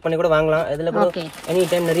கூட செலக்ட் பண்ணி கூட வாங்கலாம். இதுல கூட எனி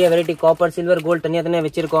டைம் நிறைய வெரைட்டி காப்பர், சில்வர், கோல்ட் தனியா தனியா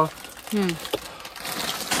வச்சிருக்கோம்.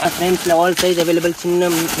 ஃப்ரேம்ஸ்ல ஆல் சைஸ் அவைலபிள். சின்ன,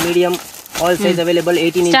 medium all size available.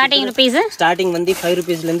 18 starting rupees. Starting வந்து 5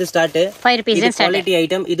 rupeesல இருந்து ஸ்டார்ட். 5 rupees quality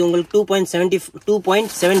item. இது உங்களுக்கு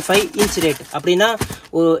 2.75 இன்ச் ரேட். அப்படின்னா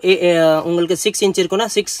உங்களுக்கு 6 இன்ச் இருக்குன்னா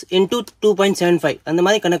 6 into 2.75 அந்த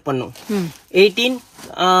மாதிரி கனெக்ட் பண்ணும். 18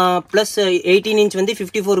 பிளஸ் 18 இன்ச் வந்து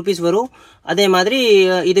 54 rupees வரும். அதே மாதிரி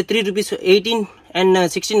இது 3 rupees. 18 and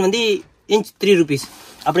 16 வந்து இன்ச் 3 rupees.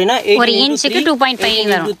 அப்படின்னா 1 இன்ச்சுக்கு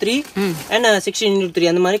 2.5 வரும். 3 and 16 into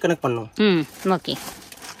 3 அந்த மாதிரி கனெக்ட் பண்ணும். ஓகே.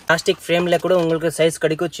 பிளாஸ்டிக் ஃப்ரேம்ல கூட உங்களுக்கு சைஸ்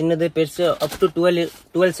கிடைக்கும். சின்னது, பெருசு, அப் டு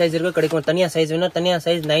 12 சைஸ் இருக்கும் கிடைக்கும். தனியா சைஸ் வேணா தனியா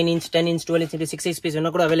size 9 inch, 10 inch, 12 inch, 6 piece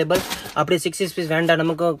வேணா கூட அவைலபிள். அப்படியே 6 பீஸ் வேண்டாம்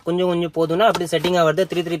நமக்கு கொஞ்சம் போதும்னா அப்படியே செட்டிங்கா வருது.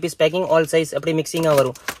 3 பீஸ் பேக்கிங் ஆல் சைஸ் அப்படியே மிக்சிங்கா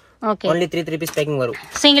வரும். only 3 பீஸ் பேக்கிங் வரும்.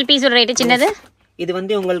 சிங்கிள் பீஸ் ரேட் சின்னது. இது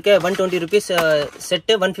வந்து உங்களுக்கு 120 rupees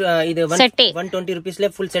செட். இது 120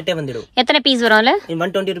 rupeesல ஃபுல் செட்டே வந்துடும். எத்தனை பீஸ் வரும்ல?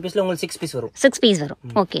 120 rupeesல உங்களுக்கு 6 பீஸ் வரும். 6 பீஸ் வரும்.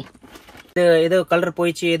 ஓகே. இது ஏதோ கலர்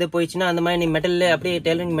போயிடுச்சுன்னா அந்த மாதிரி நீ மெட்டல்ல அப்படியே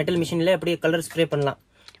டெய்லரிங் மெட்டல் மிஷின்ல அப்படியே கலர் ஸ்ப்ரே பண்ணலாம்.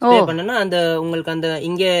 ஸ்ப்ரே பண்ணனா அந்த உங்களுக்கு அந்த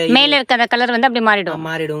இங்க மேல இருக்க கலர் வந்து அப்படியே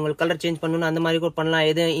மாறிடும். உங்களுக்கு கலர் சேஞ்ச் பண்ணனும் அந்த மாதிரி கூட பண்ணலாம்.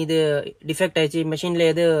 இது டிஃபெக்ட் ஆயிடுச்சு மெஷின்ல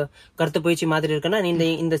எது கருத்து போயிடுச்சு மாதிரி இருக்குன்னா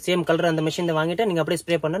இந்த சேம் கலர் அந்த மெஷின்ல வாங்கிட்டு நீங்க அப்படியே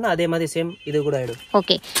ஸ்ப்ரே பண்ணனா அதே மாதிரி சேம் இது கூட ஆயிடும்.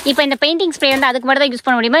 ஓகே. இப்போ இந்த பெயிண்டிங் ஸ்ப்ரே வந்து அதுக்கு மட்டும் தான் யூஸ்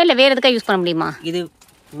பண்ண முடியுமா இல்ல வேற எதுக்கா யூஸ் பண்ண முடியுமா? இது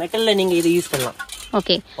மெட்டல்ல நீங்க இது யூஸ் பண்ணலாம்.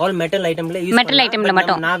 Okay. All metal ஐட்டம்ல use metal ஐட்டம்ல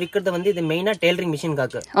மட்டும். நான் விக்கிறது வந்து இது மெயினா டெய்லரிங்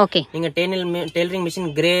மிஷின்காக. ஓகே. நீங்க டெய்லரிங் மிஷின்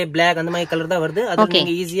கிரே, பிளாக் அந்த மாதிரி கலர் தான் வருது. அது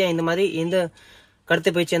நீங்க ஈஸியா இந்த மாதிரி இந்த கடத்து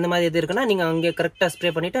பயிற்சி அந்த மாதிரி எது இருக்குன்னா நீங்க அங்கே கரெக்டா ஸ்ப்ரே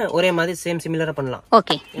பண்ணிட்டு ஒரே மாதிரி சேம் சிமிலரா பண்ணலாம்.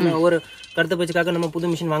 ஓகே. ஏன்னா ஒரு கடத்து பயிற்சிக்காக நம்ம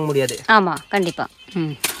புது மிஷின் வாங்க முடியாது. ஆமா கண்டிப்பா.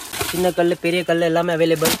 சின்ன கல் பெரிய கல் எல்லாமே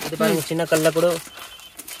அவைலபிள். இது பாருங்க சின்ன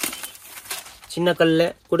கல்ல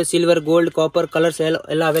கூட சில்வர் கோல்டு காப்பர் கலர்ஸ்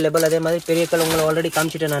எல்லாம் அவைலபிள். அதே மாதிரி பெரிய கல் உங்களுக்கு ஆல்ரெடி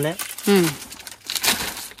காமிச்சிட்டேன் நான்.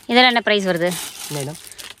 இதெல்லாம் என்ன பிரைஸ் வருது மேடம்?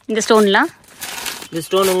 இந்த ஸ்டோன்லாம் இந்த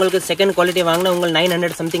ஸ்டோன் உங்களுக்கு செகண்ட் குவாலிட்டி வாங்கினா உங்களுக்கு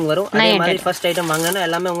 900 சம்திங் வரும். அதே மாதிரி ஃபர்ஸ்ட் ஐட்டம் வாங்கினா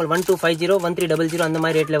எல்லாமே உங்களுக்கு 1250 1300 அந்த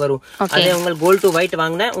மாதிரி ரேட்ல வரும். அதே உங்களுக்கு கோல்ட் டு ஒயிட்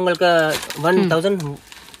வாங்கினா உங்களுக்கு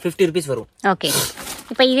 1050 rupees வரும். ஓகே.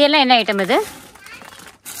 இப்போ இதெல்லாம் என்ன ஐட்டம் இது?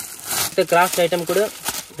 கிராஃப்ட் ஐட்டம் கூட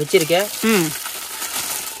வச்சிருக்கேன்.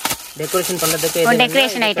 டெக்கரேஷன் பண்றதுக்கு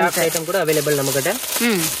டெக்கரேஷன் ஐட்டம் கூட அவைலபிள் நம்ம கிட்ட.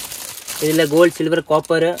 இதுல கோல்ட் சில்வர்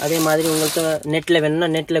காப்பர் அதே மாதிரி உங்களுக்கு நெட்ல வேணும்னா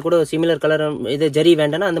நெட்ல கூட சிமிலர் கலர் இது ஜரி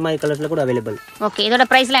வேண்டாம்னா அந்த மாதிரி கலர்ஸ்ல கூட அவைலபிள். ஓகே. இதோட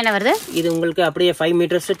பிரைஸ்ல என்ன வருது? இது உங்களுக்கு அப்படியே 5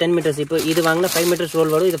 மீட்டர்ஸ் 10 மீட்டர்ஸ். இப்போ இது வாங்கினா 5 மீட்டர்ஸ்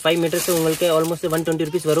ரோல் வரும். இது 5 மீட்டர்ஸ் உங்களுக்கு ஆல்மோஸ்ட் 120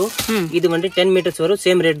 rupees வரும். இது வந்து 10 மீட்டர்ஸ் வரும்.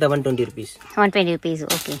 சேம் ரேட் தான் 120 rupees. 120 rupees.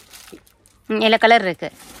 ஓகே. எல்லா கலர்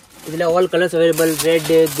இருக்கு இதுல all colours available.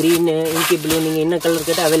 Red green இங்கி ப்ளூ நீங்க என்ன கலர்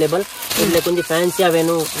கேட்டா அவைலபிள். இதுல கொஞ்சம் ஃபேன்சியா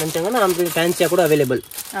வேணும் நினைச்சாங்கன்னா நம்ம ஃபேன்சியா கூட அவைலபிள்.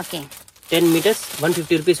 ஓகே. 10 meters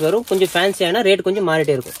 150 rupees வரும். கொஞ்சம் ஃபேன்சியான ரேட் கொஞ்சம்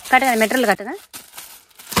மாறிட்டே இருக்கும். காட்டுங்க மெட்டீரியல் காட்டுங்க.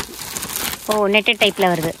 ஓ நெட்டட் டைப்ல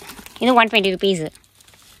வருது. இது 120 rupees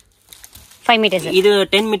 5 meters. இது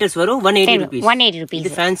 10 meters வரும் 180 rupees. 180 rupees.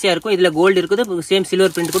 இது ஃபேன்சியா இருக்கும். இதுல கோல்ட் இருக்குது. சேம்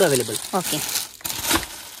சில்வர் பிரிண்ட் கூட அவைலபிள். ஓகே.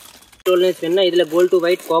 ஸ்டோன்லெஸ் வேணா இதுல gold to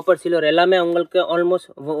white copper silver எல்லாமே உங்களுக்கு almost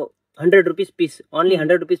 100 rupees piece. only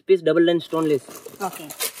 100 rupees piece double line ஸ்டோன்லெஸ். Okay.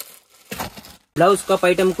 Blouse cup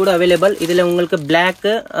item கூட अवेलेबल. இதுல உங்களுக்கு Black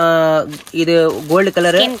இது கோல்ட்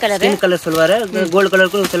கலர் ஸ்கின் கலர் சொல்வாரு. கோல்ட்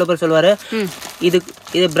கலர் கூட சில பேர் சொல்வாரு.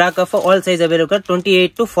 இது பிராக் of all size available.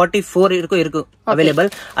 28 to 44 இருக்கு அவைலபிள்.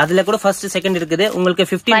 அதுல கூட ஃபர்ஸ்ட் செகண்ட் இருக்குது. உங்களுக்கு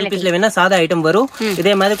 15 rupeesல வேணா சாதா ஐட்டம் வரும்.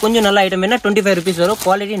 இதே மாதிரி கொஞ்சம் நல்ல ஐட்டம் வேணா 25 rupees வரும்.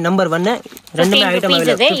 குவாலிட்டி நம்பர் 1 ரெண்டுமே ஐட்டம்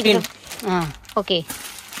அவைலபிள். ஓகே.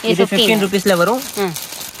 இது 15 rupeesல வரும்.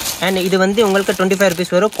 and இது வந்து உங்களுக்கு 25 rupees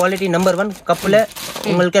வரும். குவாலிட்டி நம்பர் 1 கப்ல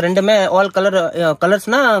உங்களுக்கு ரெண்டுமே all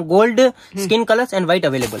கலர்ஸ்னா gold skin colours and white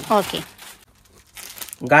available. Okay.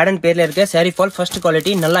 Garden பேர்ல இருக்க Sareefalls ஃபர்ஸ்ட்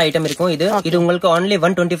குவாலிட்டி நல்ல ஐட்டம் இருக்கும். இது உங்களுக்கு only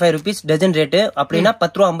 125 rupees டஜன் ரேட். அப்படின்னா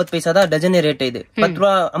 10 ரூபா 50 பைசா தான் டஜன் ரேட். இது 10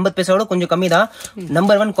 ரூபா 50 பைசாவோட கொஞ்சம் கம்மி தான்.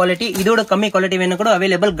 Number 1 quality. இதோட கம்மி குவாலிட்டி வேணும் கூட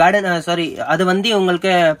அவைலபிள். கார்டன் அது வந்து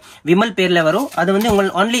உங்களுக்கு விமல் பேர்ல வரும். அது வந்து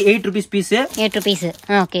உங்களுக்கு only 8 rupees piece. 8 rupees.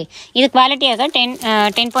 Okay. இது குவாலிட்டியாக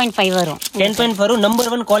 10.5 வரும். 10.5 வரும்.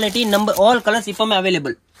 Number 1 quality. Number all colours இப்போமே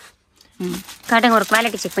available. காட்டுங்க ஒரு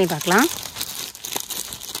குவாலிட்டி செக் பண்ணி பார்க்கலாம்.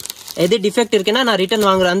 எது டிஃபெக்ட் இருக்குன்னா நான் ரிட்டர்ன்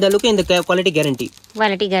வாங்குறேன். அந்த அளவுக்கு இந்த குவாலிட்டி கேரண்டி.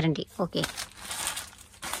 ஓகே.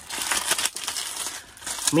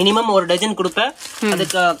 மினிமம் ஒரு டஜன் கொடுப்பேன்.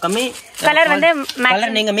 அதுக்கு கம்மி கலர் வந்து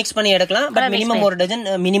கலர் நீங்க மிக்ஸ் பண்ணி எடுக்கலாம். பட் மினிமம் ஒரு டஜன்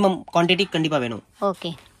மினிமம் குவாண்டிட்டி கண்டிப்பா வேணும்.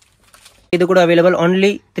 ஓகே. இது கூட அவைலபிள்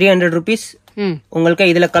only 300 rupees. உங்களுக்கு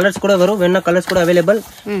இதுல கலர்ஸ் கூட வரும். வேணா கலர்ஸ் கூட அவைலபிள்.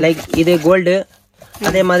 லைக் இது கோல்டு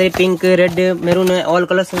அதே மாதிரி pink red maroon all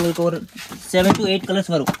colours உங்களுக்கு ஒரு 7 to 8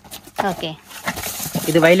 கலர்ஸ் வரும். ஓகே.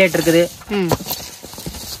 இது வயலட் இருக்குது.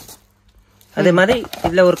 அதே மாதிரி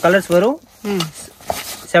இதுல ஒரு கலர்ஸ் வரும்.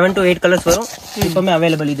 7 to 8 கலர்ஸ் வரும். இப்போமே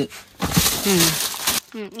அவைலபிள். இது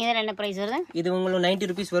இதெல்லாம் என்ன பிரைஸ் வருது? இது உங்களுக்கு 90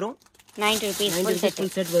 rupees வரும். 90 rupees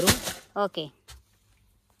ஃபுல் செட் வரும். ஓகே.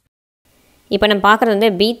 இப்போ நம்ம பார்க்குறது வந்து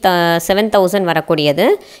B7000 வரக்கூடியது.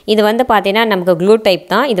 இது வந்து பார்த்தீங்கன்னா நமக்கு க்ளூ டைப்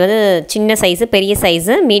தான். இது வந்து சின்ன சைஸு பெரிய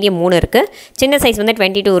சைஸு மீடியம் 3 இருக்குது. சின்ன சைஸ் வந்து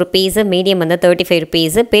 22 rupees, மீடியம் வந்து 35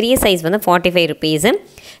 rupees, பெரிய சைஸ் வந்து 45 rupees.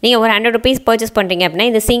 நீங்கள் ஒரு 100 rupees பர்ச்சேஸ் பண்ணுறீங்க அப்படின்னா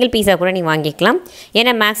இது சிங்கிள் பீஸாக கூட நீங்கள் வாங்கிக்கலாம்.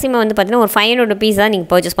 ஏன்னா மேக்ஸிமம் வந்து பார்த்தீங்கன்னா ஒரு 500 rupees தான் நீங்கள்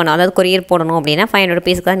பர்ச்சேஸ் பண்ணணும். அதாவது கொரியர் போடணும் அப்படின்னா 500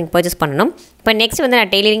 rupees தான் நீங்கள் பர்ச்சேஸ் பண்ணணும். இப்போ நெக்ஸ்ட் வந்து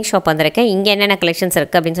நான் டெய்லரிங் ஷாப் வந்திருக்கேன். இங்கே என்னென்ன கலெக்ஷன்ஸ்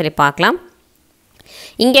இருக்குது அப்படின்னு சொல்லி பார்க்கலாம்.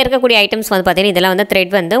 இங்கே இருக்கக்கூடிய ஐட்டம்ஸ் வந்து பார்த்தீங்கன்னா இதெல்லாம் வந்து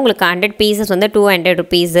த்ரெட் வந்து உங்களுக்கு 100 pieces வந்து 200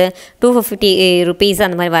 rupees 250 rupees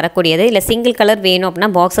அந்த மாதிரி வரக்கூடியது. இல்லை சிங்கிள் கலர் வேணும் அப்படின்னா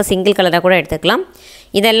பாக்ஸை சிங்கிள் கலராக கூட எடுத்துக்கலாம்.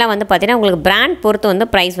 இதெல்லாம் வந்து பார்த்தீங்கன்னா உங்களுக்கு பிராண்ட் பொறுத்து வந்து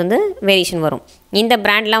ப்ரைஸ் வந்து வேரியேஷன் வரும். இந்த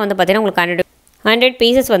பிராண்ட்லாம் வந்து பார்த்தீங்கன்னா உங்களுக்கு 100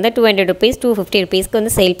 pieces வந்து 200 rupees 250 rupeesக்கு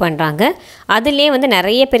வந்து சேல் பண்ணுறாங்க. அதுலேயே வந்து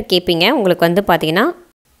நிறைய பேர் கேட்பீங்க. உங்களுக்கு வந்து பார்த்தீங்கன்னா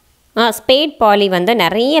ஸ்பேட் பாலி வந்து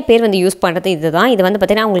நிறைய பேர் வந்து யூஸ் பண்ணுறது இதுதான். இது வந்து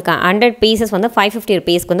பார்த்திங்கன்னா உங்களுக்கு 100 pieces வந்து 550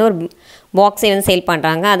 rupeesக்கு வந்து ஒரு பாக்ஸே வந்து சேல்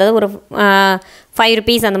பண்ணுறாங்க. அதாவது ஒரு 5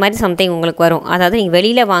 rupees அந்த மாதிரி சம்திங் உங்களுக்கு வரும். அதாவது நீங்கள்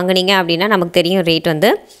வெளியில் வாங்குனீங்க அப்படின்னா நமக்கு தெரியும் ரேட்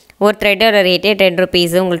வந்து ஒரு த்ரெட்டோட ரேட்டே 10 rupees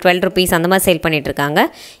உங்களுக்கு 12 rupees அந்த மாதிரி சேல் பண்ணிகிட்ருக்காங்க.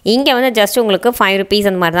 இங்கே வந்து ஜஸ்ட் உங்களுக்கு 5 rupees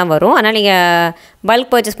அந்த மாதிரி தான் வரும். அதனால் நீங்கள்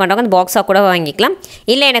பல்க் பர்ச்சேஸ் பண்ணுறவங்க அந்த பாக்ஸாக கூட வாங்கிக்கலாம்.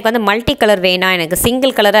 இல்லை எனக்கு வந்து மல்டி கலர் வேணாம், எனக்கு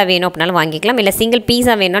சிங்கிள் கலராக வேணும் அப்படின்னாலும் வாங்கிக்கலாம். இல்லை சிங்கிள்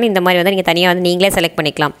பீஸாக வேணும்னாலும் இந்த மாதிரி வந்து நீங்கள் தனியாக வந்து நீங்களே செலக்ட்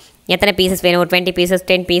பண்ணிக்கலாம். எத்தனை பீசஸ் வேணும், ஒரு 20 pieces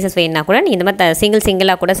 10 pieces வேணுன்னா கூட நீங்கள் இந்த மாதிரி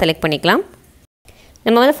சிங்கிளாக கூட செலக்ட் பண்ணிக்கலாம்.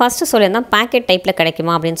 நம்ம வந்து ஃபஸ்ட்டு சொல்லியிருந்தோம் பேக்கெட் டைப்பில்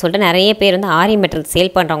கிடைக்குமா அப்படின்னு சொல்லிட்டு நிறைய பேர் வந்து ஆரி மெட்டீரியல்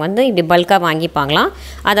சேல் பண்ணுறவங்க வந்து இப்படி பல்காக வாங்கிப்பாங்களாம்.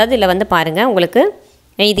 அதாவது இதில் வந்து பாருங்கள், உங்களுக்கு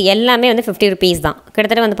இது எல்லாமே வந்து 50 rupees தான்.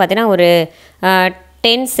 கிட்டத்தட்ட வந்து பார்த்திங்கன்னா ஒரு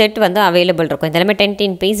 10 செட் வந்து அவைலபிள் இருக்கும். இதெல்லாமே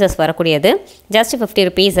 10 பீசஸ் வரக்கூடியது. Just 50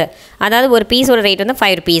 rupees. அதாவது ஒரு பீஸோட ரேட் வந்து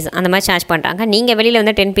 5 rupees அந்த மாதிரி சார்ஜ் பண்ணுறாங்க. நீங்கள் வெளியில்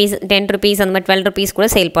வந்து 10 rupees அந்த மாதிரி 12 rupees கூட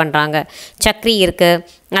சேல் பண்ணுறாங்க. சக்ரி இருக்குது,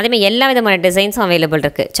 அதேமாதிரி எல்லா விதமான டிசைன்ஸும் அவைலபிள்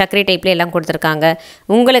இருக்குது. சக்ரி டைப்லேயே எல்லாம் கொடுத்துருக்காங்க.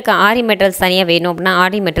 உங்களுக்கு ஆரி மெட்டீரியல்ஸ் தனியாக வேணும் அப்படின்னா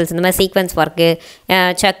ஆரி மெட்டீரியல்ஸ் இந்த மாதிரி சீக்வன்ஸ் ஒர்க்கு,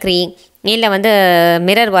 சக்ரி, இல்லை வந்து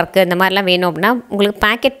மிரர் ஒர்க்கு இந்த மாதிரிலாம் வேணும் அப்படின்னா உங்களுக்கு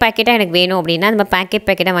பேக்கெட்டாக எனக்கு வேணும் அப்படின்னா நம்ம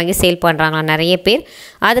பேக்கெட்டாக வாங்கி சேல் பண்ணுறாங்களா நிறைய பேர்.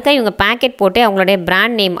 அதுக்காக இவங்க பேக்கெட் போட்டு அவங்களுடைய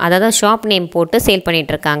பிராண்ட் நேம், அதாவது ஷாப் நேம் போட்டு சேல்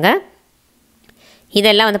பண்ணிகிட்ருக்காங்க.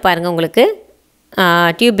 இதெல்லாம் வந்து பாருங்கள், உங்களுக்கு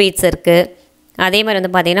டியூப் பீட்ஸ் இருக்குது. அதே மாதிரி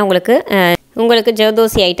வந்து பார்த்திங்கன்னா உங்களுக்கு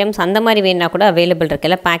ஜர்தோசி ஐட்டம்ஸ் அந்த மாதிரி வேணுன்னா கூட அவைலபிள் இருக்குது.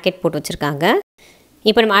 எல்லாம் பேக்கெட் போட்டு வச்சுருக்காங்க.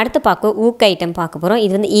 இப்போ நம்ம அடுத்து ஊக் ஐட்டம் பார்க்க போகிறோம்.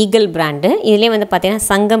 இது வந்து ஈகிள் பிராண்டு. இதுலேயே வந்து பார்த்திங்கன்னா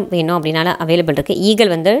சங்கம் வேணும் அப்படின்னால அவைலபிள் இருக்குது.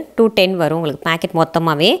 ஈகிள் வந்து 210 வரும் உங்களுக்கு பேக்கெட்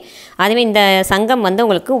மொத்தமாகவே. அதுமாதிரி இந்த சங்கம் வந்து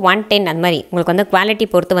உங்களுக்கு 110 அந்த மாதிரி உங்களுக்கு வந்து குவாலிட்டி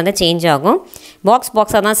பொறுத்து வந்து சேஞ்ச் ஆகும்.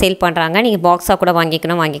 பாக்ஸாக தான் சேல் பண்ணுறாங்க. நீங்கள் பாக்ஸாக கூட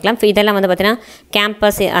வாங்கிக்கலாம். இதெல்லாம் வந்து பார்த்திங்கன்னா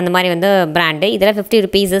கேம்பஸ் அந்த மாதிரி வந்து பிராண்டு. இதெல்லாம் 50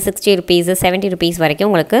 rupees, 60 rupees, 70 rupees வரைக்கும்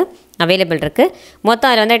உங்களுக்கு அவைலபிள் இருக்குது. மொத்தம்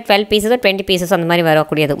அதில் வந்து 12 pieces 20 pieces அந்த மாதிரி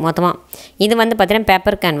வரக்கூடியது மொத்தமாக. இது வந்து பார்த்திங்கன்னா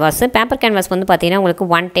பேப்பர் கேன்வாஸ் வந்து பார்த்திங்கன்னா உங்களுக்கு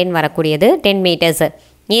 110 வரக்கூடியது, 10 meters.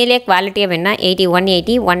 இதிலே குவாலிட்டியாக வேணால் 80,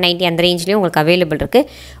 180, 190 அந்த ரேஞ்ச்லேயும் உங்களுக்கு அவைலபிள் இருக்குது.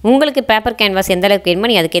 உங்களுக்கு பேப்பர் கேன்வாஸ் எந்த அளவுக்கு வேணுமோ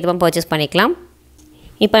நீங்கள் அதுக்கேற்ற பர்ச்சேஸ் பண்ணிக்கலாம்.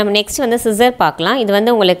 இப்போ நம்ம நெக்ஸ்ட் வந்து சிசர் பார்க்கலாம். இது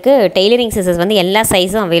வந்து உங்களுக்கு டெய்லரிங் சிசர்ஸ் வந்து எல்லா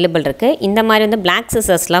சைஸும் அவைலபிள் இருக்குது. இந்த மாதிரி வந்து பிளாக்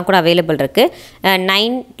சிசர்ஸ்லாம் கூட அவைலபிள் இருக்குது.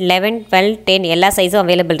 9, 11, 12, 10 எல்லா சைஸும்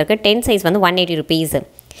அவைலபிள் இருக்குது. 10 size வந்து 180 rupees.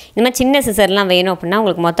 இந்த மாதிரி சின்ன சிசர்லாம் வேணும் அப்படின்னா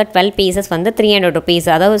உங்களுக்கு மொத்தம் 12 pieces வந்து 300 rupees.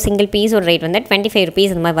 அதாவது சிங்கிள் பீஸோட ரேட் வந்து 25 rupees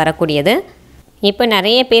இந்த மாதிரி வரக்கூடியது. இப்போ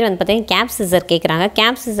நிறைய பேர் வந்து பார்த்திங்கன்னா கேப் சிசர் கேட்குறாங்க.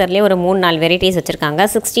 கேப் சிசர்லேயே ஒரு 3-4 வெரைட்டிஸ் வச்சுருக்காங்க.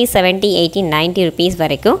 60, 70, 80, 90 rupees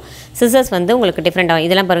வரைக்கும் சிசர்ஸ் வந்து உங்களுக்கு டிஃப்ரெண்ட் ஆகும்.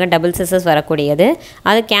 இதெல்லாம் பாருங்கள், டபுள் சிசர்ஸ் வரக்கூடியது.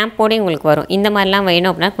 அது கேம்போடே உங்களுக்கு வரும். இந்த மாதிரிலாம்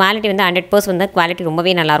வேணும் அப்படின்னா குவாலிட்டி வந்து 100% வந்து குவாலிட்டி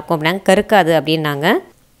ரொம்பவே நல்லாயிருக்கும் அப்படின்னா கருக்காது அப்படின்னாங்க.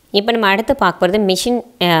 இப்போ நம்ம அடுத்து பார்க்க போகிறது மிஷின்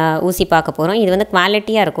ஊசி பார்க்க போகிறோம். இது வந்து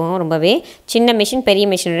குவாலிட்டியாக இருக்கும் ரொம்பவே. சின்ன மிஷின் பெரிய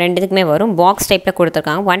மிஷின் ரெண்டுத்துக்குமே வரும். பாக்ஸ் டைப்பில்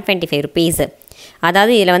கொடுத்துருக்காங்க. 125 rupees.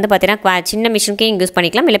 அதாவது இதில் வந்து பார்த்திங்கன்னா சின்ன மிஷினுக்கும் யூஸ்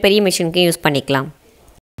பண்ணிக்கலாம், இல்லை பெரிய மிஷினுக்கும் யூஸ் பண்ணிக்கலாம்.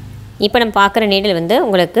 இப்போ நம்ம பார்க்குற நீடில் வந்து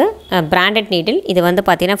உங்களுக்கு பிராண்டட் நீடில். இது வந்து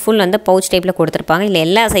பார்த்திங்கன்னா ஃபுல் வந்து பவுச் டைப்பில் கொடுத்துருப்பாங்க. இல்லை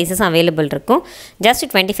எல்லா சைஸஸும் அவைலபிள் இருக்கும். Just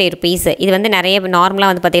 25 rupees. இது வந்து நிறைய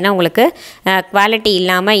நார்மலாக வந்து பார்த்திங்கன்னா உங்களுக்கு குவாலிட்டி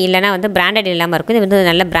இல்லாமல் இல்லைனா வந்து பிராண்டட் இல்லாமல் இருக்கும். இது வந்து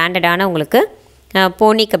நல்ல பிராண்டடான உங்களுக்கு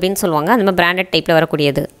போனிக் அப்படின்னு சொல்லுவாங்க. அந்த மாதிரி பிராண்டட் டைப்பில்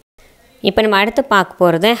வரக்கூடியது. இப்போ நம்ம அடுத்து பார்க்க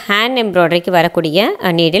போகிறது ஹேண்ட் எம்ப்ராய்டரிக்கு வரக்கூடிய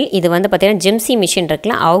நீடில். இது வந்து பார்த்திங்கன்னா ஜிம்சி மிஷின்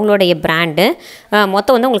இருக்குல்ல, அவங்களுடைய பிராண்டு.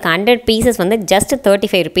 மொத்தம் வந்து உங்களுக்கு 100 pieces வந்து ஜஸ்ட்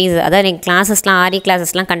 35 rupees. அதாவது நீங்கள் ஆரி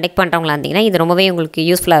கிளாஸஸ்லாம் கண்டக்ட் பண்ணுறவங்களா இருந்தீங்கன்னா இது ரொம்பவே உங்களுக்கு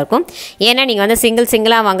யூஸ்ஃபுல்லாக இருக்கும். ஏன்னா நீங்கள் வந்து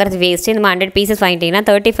சிங்கிளாக வாங்குறது வேஸ்ட்டு. இந்த 100 pieces வாங்கிட்டீங்கன்னா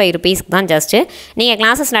 35 rupees தான் ஜஸ்ட்டு. நீங்கள்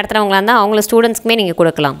கிளாஸஸ் நடத்துகிறவங்களா இருந்தால் அவங்கள ஸ்டூடெண்ட்ஸ்க்குமே நீங்கள்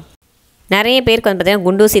கொடுக்கலாம். நிறைய பேருக்கு வந்து பார்த்திங்கன்னா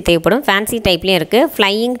குண்டூசி தேவைப்படும். ஃபேன்சி டைப்லேயும் இருக்குது.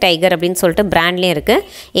 ஃப்ளையிங் டைகர் அப்படின்னு சொல்லிட்டு பிராண்ட்லேயும் இருக்குது.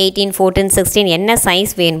 18, 14, 16 என்ன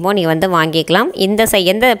சைஸ் வேணுமோ நீங்கள் வந்து வாங்கிக்கலாம்.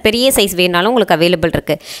 எந்த பெரிய சைஸ் வேணுனாலும் உங்களுக்கு அவைலபிள்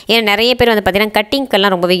இருக்குது. ஏன்னா நிறைய பேர் வந்து பார்த்திங்கன்னா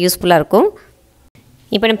கட்டிங்க்கெல்லாம் ரொம்பவே யூஸ்ஃபுல்லாக இருக்கும்.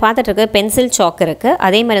 இப்போ நம்ம பார்த்துட்டு பென்சில் சாக் இருக்குது.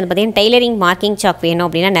 அதே மாதிரி வந்து பார்த்திங்கன்னா டெய்லரிங் மார்க்கிங் சாக் வேணும்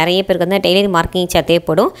அப்படின்னா நிறைய பேருக்கு வந்து டெய்லரிங் மார்க்கிங் சாக்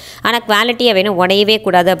தேவைப்படும். ஆனால் குவாலிட்டியாக வேணும், உடையவே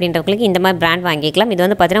கூடாது அப்படின்றவங்களுக்கு இந்த மாதிரி பிராண்ட் வாங்கிக்கலாம். இது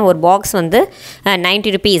வந்து பார்த்திங்கன்னா ஒரு பாக்ஸ் வந்து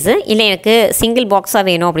 90 rupees. இல்லை எனக்கு சிங்கிள் பாக்ஸாக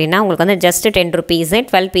வேணும் அப்படின்னா உங்களுக்கு வந்து ஜஸ்ட் 10 rupees.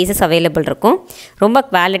 12 pieces அவைலபிள் இருக்கும். ரொம்ப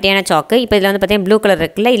குவாலிட்டியான சாக்கு. இப்போ இதில் வந்து பார்த்திங்கன்னா ப்ளூ கலர்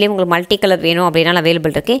இருக்குல்ல, இல்லை உங்களுக்கு மல்டி கலர் வேணும் அப்படின்னாலும்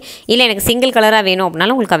அவைலபிள் இருக்குது. இல்லை எனக்கு சிங்கிள் கலராக வேணும்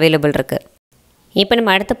அப்படின்னாலும் உங்களுக்கு அவைலபிள் இருக்குது. இப்போ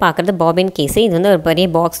நம்ம அடுத்து பார்க்குறது பாபின் கேஸு. இது வந்து ஒரு பெரிய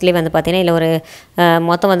பாக்ஸ்லேயே வந்து பார்த்திங்கன்னா இல்லை ஒரு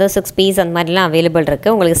மொத்தம் வந்து 6 piece அந்த மாதிரிலாம் அவைலபிள்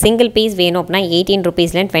இருக்குது. உங்களுக்கு சிங்கிள் பீஸ் வேணும் அப்படின்னா 18 rupees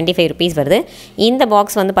 25 rupees வருது. இந்த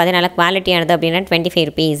பாக்ஸ் வந்து பார்த்திங்கன்னா நல்லா குவாலிட்டியானது அப்படின்னா 25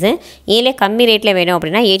 rupees. இதிலே கம்மி ரேட்டில் வேணும்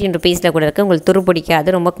அப்படின்னா 18 rupees கூட இருக்குது. உங்களுக்கு துரு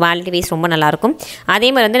பிடிக்காது, ரொம்ப குவாலிட்டி வைஸ் ரொம்ப நல்லாயிருக்கும். அதே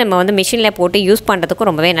மாதிரி வந்து நம்ம வந்து மிஷினில் போட்டு யூஸ்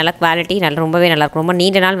பண்ணுறதுக்கும் ரொம்பவே நல்ல குவாலிட்டி ரொம்பவே நல்லாயிருக்கும். ரொம்ப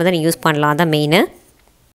நீண்ட நாள் வந்து நீங்கள் யூஸ் பண்ணலாம், அதான் மெயின்.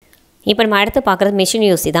 இப்போ நம்ம அடுத்து பார்க்குறது மிஷின்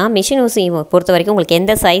ஊசி தான். மிஷின் ஊசி பொறுத்த வரைக்கும் உங்களுக்கு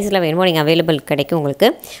எந்த சைஸில் வேணுமோ நீங்கள் அவைலபிள் கிடைக்கும் உங்களுக்கு.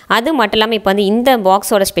 அது மட்டும் இல்லாமல் இப்போ வந்து இந்த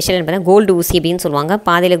பாக்ஸோட ஸ்பெஷல் பார்த்தீங்கன்னா கோல்டு ஊசி அப்படின்னு சொல்லுவாங்க.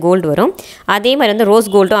 பாதியில் கோல்டு வரும். அதே மாதிரி வந்து ரோஸ்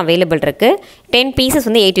கோல்டும் அவைலபிள் இருக்குது. 10 pieces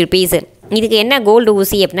வந்து 80 rupees. இதுக்கு என்ன கோல்டு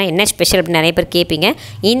ஊசி அப்படின்னா என்ன ஸ்பெஷல் அப்படின்னு நிறைய பேர் கேட்பீங்க.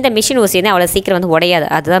 இந்த மிஷின் ஊசி வந்து அவ்வளோ சீக்கிரம் வந்து உடையாது,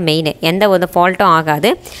 அதுதான் மெயின். எந்த ஒரு ஃபால்ட்டும்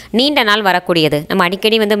ஆகாது, நீண்ட நாள் வரக்கூடியது. நம்ம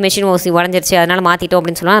அடிக்கடி வந்து மிஷின் ஊசி உடஞ்சிருச்சு அதனால் மாற்றிட்டோம்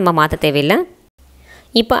அப்படின்னு சொன்னால் நம்ம மாற்ற தேவையில்லை.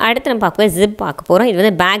 இப்போ அடுத்து நம்ம பார்க்க ஜிப் பார்க்க போகிறோம். இது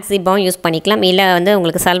வந்து பேக் ஜிப்பாகவும் யூஸ் பண்ணிக்கலாம், இல்லை வந்து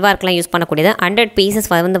உங்களுக்கு சல்வார்க்கெலாம் யூஸ் பண்ணக்கூடியது. 100 பீசஸ்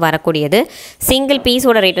வந்து வரக்கூடியது. சிங்கிள்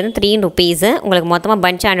பீஸோட ரேட் வந்து 300 rupees. உங்களுக்கு மொத்தமாக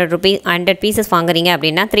பஞ்ச் 100 பீசஸ் வாங்குறீங்க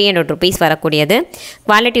அப்படின்னா 300 rupees வரக்கூடியது.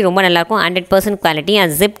 குவாலிட்டி ரொம்ப நல்லாயிருக்கும், 100% குவாலிட்டி.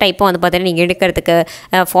 அது ஜிப் டைப்பும் வந்து பார்த்தீங்கன்னா நீங்கள் எடுக்கிறதுக்கு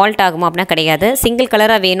ஃபால்ட் ஆகுமா அப்படின்னா கிடையாது. சிங்கிள்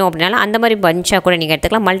கலராக வேணும் அப்படின்னாலும் அந்த மாதிரி பஞ்சாக கூட நீங்கள்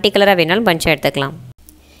எடுத்துக்கலாம், மல்டி கலராக வேணாலும் பஞ்சாக எடுத்துக்கலாம்.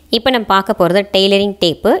 இப்போ நம்ம பார்க்க போகிறது டெய்லரிங்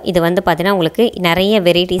டேப்பு. இது வந்து பார்த்திங்கன்னா உங்களுக்கு நிறைய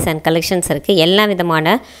வெரைட்டிஸ் அண்ட் கலெக்ஷன்ஸ் இருக்குது, எல்லா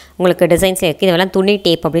விதமான உங்களுக்கு டிசைன்ஸ் இருக்குது. இதெல்லாம் துணி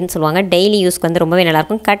டேப் அப்படின்னு சொல்லுவாங்க. டெய்லி யூஸ்க்கு வந்து ரொம்பவே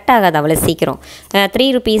நல்லாயிருக்கும், கட் ஆகாது அவ்வளோ சீக்கிரம். 3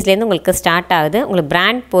 rupeesலேருந்து உங்களுக்கு ஸ்டார்ட் ஆகுது. உங்களுக்கு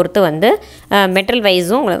பிராண்ட் பொறுத்து வந்து மெட்டீரியல்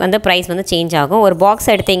வைஸும் உங்களுக்கு வந்து ப்ரைஸ் வந்து சேஞ்ச் ஆகும். ஒரு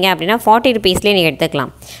பாக்ஸ் எடுத்தீங்க அப்படின்னா 40 rupeesலேயே நீங்கள்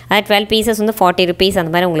எடுத்துக்கலாம். அது 12 pieces வந்து 40 rupees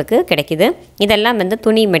அந்த மாதிரி உங்களுக்கு கிடைக்கிது. இதெல்லாம் வந்து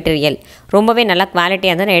துணி மெட்டீரியல் ரொம்பவே நல்லா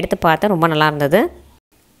குவாலிட்டியாக இருந்தது. நான் எடுத்து பார்த்தேன், ரொம்ப நல்லா இருந்தது.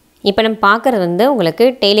 இப்போ நம்ம பார்க்குறது வந்து உங்களுக்கு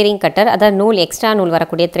டெய்லரிங் கட்டர், அதாவது நூல் எக்ஸ்ட்ரா நூல்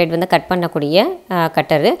வரக்கூடிய த்ரெட் வந்து கட் பண்ணக்கூடிய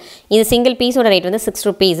கட்டரு. இது சிங்கிள் பீஸோட ரேட் வந்து 6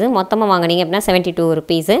 rupees. மொத்தமாக வாங்கினீங்க அப்படின்னா 72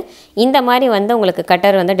 rupees. இந்த மாதிரி வந்து உங்களுக்கு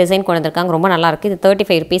கட்டர் வந்து டிசைன் கொண்டு வந்திருக்காங்க, ரொம்ப நல்லாயிருக்கு. இது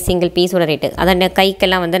 35 rupees சிங்கிள் பீஸோட ரேட்டு. அதை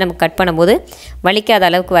கைக்கெல்லாம் வந்து நம்ம கட் பண்ணும்போது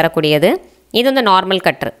வலிக்காத அளவுக்கு வரக்கூடியது. இது வந்து நார்மல்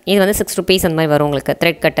கட்டர். இது வந்து 6 rupees அந்த மாதிரி வரும் உங்களுக்கு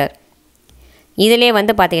த்ரெட் கட்டர். இதிலே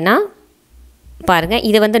வந்து பார்த்திங்கன்னா பாருங்கள்,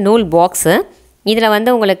 இது வந்து நூல் பாக்ஸு. இதில் வந்து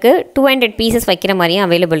உங்களுக்கு 200 pieces வைக்கிற மாதிரியும்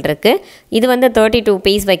அவைலபிள் இருக்குது. இது வந்து 32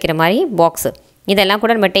 piece வைக்கிற மாதிரி பாக்ஸு. இதெல்லாம்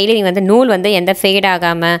கூட நம்ம டெய்லரிங் வந்து நூல் வந்து எந்த ஃபேட்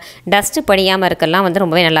ஆகாமல் டஸ்ட்டு படியாமல் இருக்கலாம் வந்து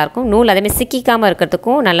ரொம்பவே நல்லாயிருக்கும். நூல் அதேமாதிரி சிக்கிக்காமல்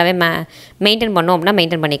இருக்கிறதுக்கும் நல்லாவே மெயின்டைன் பண்ணோம் அப்படின்னா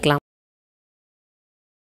மெயின்டைன் பண்ணிக்கலாம்.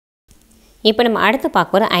 இப்போ நம்ம அடுத்து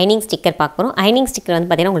பார்க்க போகிற ஐனிங் ஸ்டிக்கர் பார்க்க போகிறோம். ஐனிங் ஸ்டிக்கர் வந்து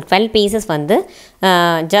பார்த்திங்கன்னா உங்களுக்கு 12 pieces வந்து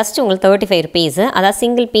ஜஸ்ட் உங்களுக்கு 35 rupees. அதாவது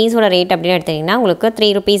சிங்கிள் பீஸோட ரேட் அப்படின்னு எடுத்திங்கன்னா உங்களுக்கு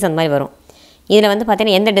 3 rupees அந்த மாதிரி வரும். இதில் வந்து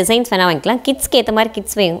பார்த்தீங்கன்னா எந்த டிசைன்ஸ் வேணால் வாங்கிக்கலாம். கிட்ஸ்க்கு ஏற்ற மாதிரி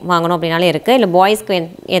கிட்ஸ் வாங்கணும் அப்படின்னாலும் இருக்குது, இல்லை பாய்ஸ்க்கு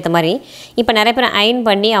ஏற்ற மாதிரி. இப்போ நிறைய பேர் அயர்ன்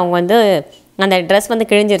பண்ணி அவங்க வந்து அந்த ட்ரெஸ் வந்து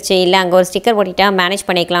கிழிஞ்சிருச்சு, இல்லை அங்கே ஒரு ஸ்டிக்கர் போட்டிட்டா மேனேஜ்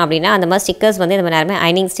பண்ணிக்கலாம் அப்படின்னா அந்த மாதிரி ஸ்டிக்கர்ஸ் வந்து இந்த மாதிரி நேரமே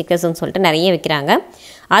ஐனிங் ஸ்டிக்கர்ஸ்னு சொல்லிட்டு நிறைய விற்கிறாங்க.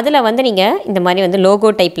 அதில் வந்து நீங்கள் இந்த மாதிரி வந்து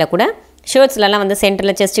லோகோ டைப்பில் கூட ஷர்ட்ஸ்லலாம் வந்து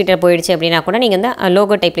சென்டரில் செஸ்ட் கிட்ட போயிடுச்சு அப்படின்னா கூட நீங்கள் வந்து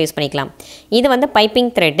லோகோ டைப்பில் யூஸ் பண்ணிக்கலாம். இது வந்து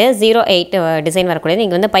பைப்பிங் த்ரெட்டு 08 டிசைன் வரக்கூடியது.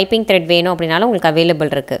 நீங்கள் வந்து பைப்பிங் த்ரெட் வேணும் அப்படின்னாலும் உங்களுக்கு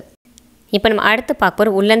அவைலபிள் இருக்குது. இப்போ நம்ம அடுத்து பார்க்க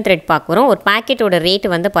போகிற உள்ளன் த்ரெட் பார்க்க போகிறோம். ஒரு பேக்கெட்டோட ரேட்டு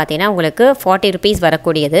வந்து பார்த்தீங்கன்னா உங்களுக்கு 40 rupees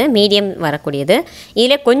வரக்கூடியது, மீடியம் வரக்கூடியது.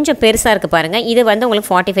 இதில் கொஞ்சம் பெருசாக இருக்குது பாருங்கள், இது வந்து உங்களுக்கு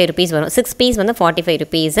 45 rupees வரும். 6 piece வந்து 45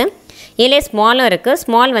 rupees. இதிலே ஸ்மாலும் இருக்குது.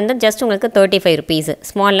 ஸ்மால் வந்து ஜஸ்ட் உங்களுக்கு 35 rupees.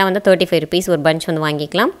 ஸ்மால்லாம் வந்து 35 rupees ஒரு பஞ்ச் வந்து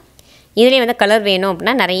வாங்கிக்கலாம். இதிலே வந்து கலர் வேணும்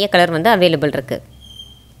அப்படின்னா நிறைய கலர் வந்து அவைலபிள் இருக்குது.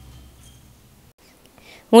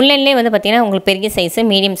 உள்ளன்லேயே வந்து பார்த்திங்கன்னா உங்களுக்கு பெரிய size,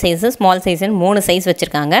 medium size, small சைஸுன்னு 3 size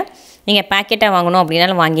வச்சுருக்காங்க. நீங்கள் பேக்கெட்டாக வாங்கணும்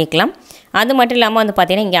அப்படின்னாலும் வாங்கிக்கலாம். அது மட்டும் இல்லாமல் வந்து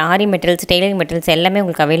பார்த்திங்கன்னா இங்கே ஆரி மெட்டீரியல்ஸ், டெய்லரிங் மெட்டீரியல்ஸ் எல்லாமே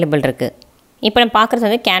உங்களுக்கு அவைலபிள் இருக்குது. இப்போ நம்ம பார்க்குறது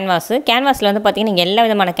வந்து கேன்வாஸு. கேன்வாஸில் வந்து பார்த்திங்கன்னா இங்கே எல்லா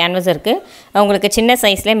விதமான கேன்வாஸ் இருக்குது. உங்களுக்கு சின்ன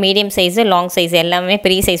சைஸில், மீடியம் சைஸு, லாங் சைஸ் எல்லாமே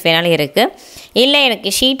பெரிய சைஸ் வேணாலும் இருக்குது. இல்லை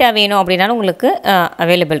எனக்கு ஷீட்டாக வேணும் அப்படின்னாலும் உங்களுக்கு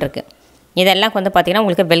அவைலபிள் இருக்குது. இதெல்லாம் வந்து பார்த்திங்கன்னா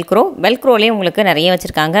உங்களுக்கு வெல்க்ரோலேயே உங்களுக்கு நிறைய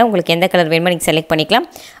வச்சுருக்காங்க. உங்களுக்கு எந்த கலர் வேணுமோ நீங்கள் செலக்ட் பண்ணிக்கலாம்.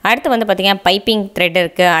 அடுத்து வந்து பார்த்திங்கன்னா பைப்பிங் த்ரெட்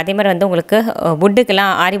இருக்குது. அதே மாதிரி வந்து உங்களுக்கு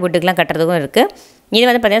வுட்டுக்கெலாம், ஆரி வுட்டுக்கெலாம் கட்டுறதுக்கும் இருக்குது. இது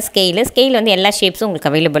வந்து பார்த்திங்கன்னா ஸ்கெயில் வந்து எல்லா ஷேப்ஸும் உங்களுக்கு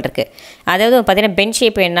அவைலபிள் இருக்குது. அதாவது பார்த்திங்கன்னா பென்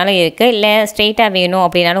ஷேப் வேணாலும் இருக்குது, இல்லை ஸ்ட்ரெயிட்டாக வேணும்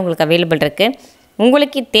அப்படின்னாலும் உங்களுக்கு அவைலபிள் இருக்குது.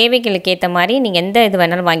 உங்களுக்கு தேவைகளுக்கு ஏற்ற மாதிரி நீங்கள் எந்த இது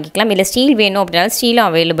வேணாலும் வாங்கிக்கலாம். இல்லை ஸ்டீல் வேணும் அப்படின்னாலும் ஸ்டீலும்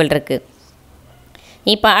அவைலபிள் இருக்குது.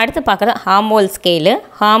 இப்போ அடுத்து பார்க்குறது ஹாம்போல் ஸ்கேலு.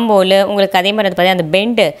 ஹாம்போல் உங்களுக்கு அதே மாதிரி வந்து பார்த்திங்கன்னா அந்த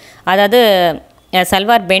பெண்டு, அதாவது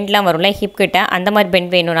சல்வார் பெண்ட்லாம் வரும்ல ஹிப் கிட்ட, அந்த மாதிரி பெண்ட்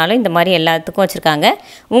வேணும்னாலும் இந்த மாதிரி எல்லாத்துக்கும் வச்சுருக்காங்க.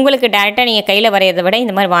 உங்களுக்கு டேரெக்டாக நீங்கள் கையில் வரைகிறத விட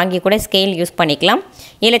இந்த மாதிரி வாங்கி கூட ஸ்கேல் யூஸ் பண்ணிக்கலாம்.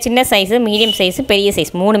 இதில் சின்ன சைஸு, மீடியம் சைஸு, பெரிய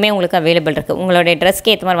சைஸ் 3மே உங்களுக்கு அவைலபிள் இருக்குது. உங்களுடைய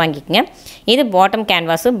ட்ரெஸ்க்கு ஏற்ற மாதிரி வாங்கிக்கோங்க. இது பாட்டம்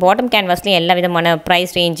கேன்வாஸு. பாட்டம் கேன்வாஸ்லேயும் எல்லா விதமான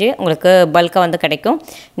ப்ரைஸ் ரேஞ்சு உங்களுக்கு பல்காக வந்து கிடைக்கும்.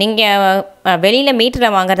 நீங்கள் வெளியில்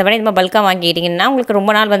மீட்டரில் வாங்குறத விட இந்த மாதிரி பல்காக வாங்கிக்கிட்டிங்கன்னா உங்களுக்கு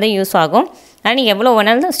ரொம்ப நாள் வந்து யூஸ் ஆகும். ஆனால் நீங்கள் எவ்வளோ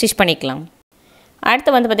வேணாலும் ஸ்டிச் பண்ணிக்கலாம். அடுத்து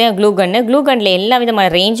வந்து பார்த்திங்கன்னா க்ளூ கன்னில் எல்லா விதமான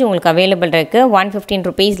ரேஞ்சும் உங்களுக்கு அவைலபிள் இருக்குது. 115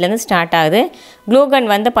 rupeesலேருந்து ஸ்டார்ட் ஆகுது. க்ளூ கன்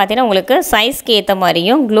வந்து பார்த்திங்கன்னா உங்களுக்கு சைஸ்க்கு ஏற்ற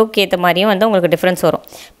மாதிரியும் க்ளூக்கு ஏற்ற மாதிரியும் வந்து உங்களுக்கு டிஃப்ரென்ஸ் வரும்.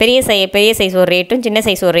 பெரிய சைஸ் ஒரு ரேட்டும், சின்ன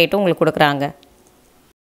சைஸ் ஒரு ரேட்டும் உங்களுக்கு கொடுக்குறாங்க.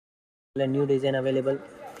 New design available.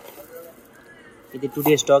 இது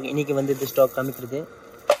டுடே ஸ்டாக், இன்றைக்கி வந்து இது ஸ்டாக் காமிக்கிறது.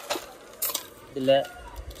 இதில்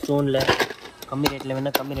ஸ்டோனில் கம்மி ரேட்டில்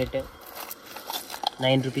வேணால் கம்மி ரேட்டு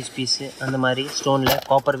 9 rupees பீஸு, அந்த மாதிரி ஸ்டோனில்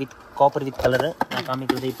காப்பர் வித் கலரு நான்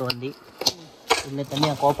காமிக்கிறது. இப்போ வந்து இதில்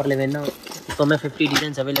தனியாக காப்பரில் வேணால் இப்போவுமே 50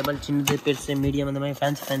 டிசைன்ஸ் அவைலபிள். சின்னது, பெருசு, மீடியம், அந்த மாதிரி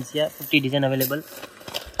ஃபேன்சியாக 50 டிசைன் அவைலபிள்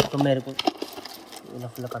எப்பவுமே இருக்கும்.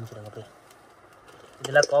 இதெல்லாம் ஃபுல்லாக காமிச்சிடுங்க போய்.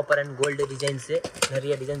 இதெல்லாம் காப்பர் அண்ட் கோல்டு டிசைன்ஸு,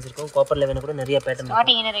 நிறைய டிசைன்ஸ் இருக்கும். காப்பரில் வேணும் கூட நிறைய பேட்டர்ன்.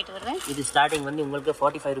 ஸ்டார்டிங் என்ன ரேட் வருது? இது ஸ்டார்டிங் வந்து உங்களுக்கு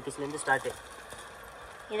 45 rupeesலேருந்து ஸ்டார்ட்டு.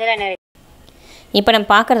 இதெல்லாம் என்ன ரேட்? இப்போ நம்ம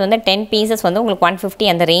பார்க்குறது வந்து 10 பீசஸ் வந்து உங்களுக்கு 150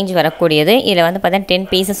 அந்த ரேஞ்ச் வரக்கூடியது. இதில் வந்து பார்த்தீங்கன்னா 10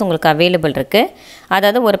 பீசஸ் உங்களுக்கு அவைலபிள் இருக்குது.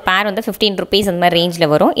 அதாவது ஒரு பேர் வந்து 15 ருபீஸ் அந்த மாதிரி ரேஞ்சில்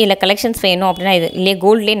வரும். இதில் கலெக்ஷன்ஸ் வேணும் அப்படின்னா இல்லையே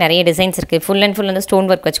கோல்ட்லேயே நிறைய டிசைன்ஸ் இருக்குது. ஃபுல் அண்ட் ஃபுல் வந்து ஸ்டோன்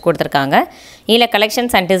ஒர்க் வச்சு கொடுத்துருக்காங்க. இதில்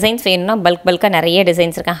கலெக்ஷன்ஸ் அண்ட் டிசைன்ஸ் வேணும்னா பல்காக நிறைய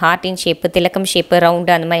டிசைன்ஸ் இருக்குது. ஹார்ட்டின் ஷேப்பு, திலக்கம் ஷேப்பு,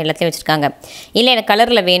 ரவுண்டு அந்த மாதிரி எல்லாத்தையும் வச்சுருக்காங்க. இல்லை எனக்கு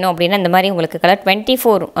கலரில் வேணும் அப்படின்னா இந்த மாதிரி உங்களுக்கு கலர்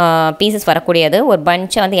 24 பீசஸ் வரக்கூடியது. ஒரு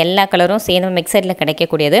பஞ்சை வந்து எல்லா கலரும் சேர்ந்து மிக்சரில்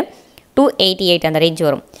கிடைக்கக்கூடியது. 288 அந்த ரேஞ்ச்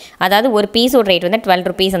வரும். அதாவது ஒரு பீஸோட ரேட் வந்து 12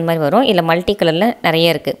 ருபீஸ் அந்த மாதிரி வரும். இல்லை மல்டி கலரில்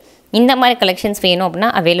நிறைய இருக்குது. இந்த மாதிரி கலெக்ஷன்ஸ் வேணும் அப்படின்னா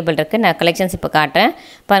அவைலபிள் இருக்குது. நான் கலெக்ஷன்ஸ் இப்போ காட்டுறேன்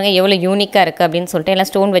பாருங்கள் எவ்வளோ யூனிக்காக இருக்குது அப்படின்னு சொல்லிட்டு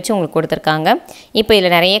எல்லாம் ஸ்டோன் வச்சு உங்களுக்கு கொடுத்துருக்காங்க. இப்போ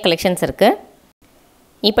இதில் நிறைய கலெக்ஷன்ஸ் இருக்குது.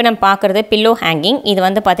 இப்போ நம்ம பார்க்குறது பில்லோ ஹேங்கிங். இது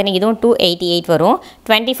வந்து பார்த்தீங்கன்னா இதுவும் 288 வரும்.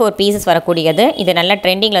 24 பீசஸ் வரக்கூடியது. இது நல்ல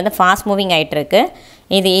ட்ரெண்டிங்கில் வந்து ஃபாஸ்ட் மூவிங் ஆகிட்டுருக்கு.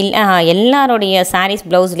 இது எல்லாருடைய சாரீஸ்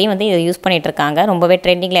ப்ளவுஸ்லேயும் வந்து இதை யூஸ் பண்ணிகிட்ருக்காங்க. ரொம்பவே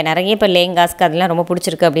ட்ரெண்டிங்கில் நிறைய பேர் லேங்காஸ்க்கு அதெல்லாம் ரொம்ப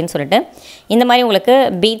பிடிச்சிருக்கு அப்படின்னு சொல்லிட்டு இந்த மாதிரி உங்களுக்கு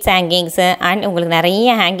பீட்ஸ் ஹேங்கிங்ஸு அண்ட் உங்களுக்கு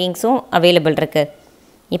நிறைய ஹேங்கிங்ஸும் அவைலபிள் இருக்குது.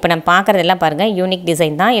 இப்போ நம்ம பார்க்குறதெல்லாம் பாருங்கள் யூனிக்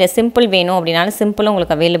டிசைன் தான். இதில் சிம்பிள் வேணும் அப்படின்னாலும் சிம்பிளும்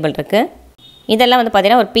உங்களுக்கு அவைலபிள் இருக்குது. இதெல்லாம் வந்து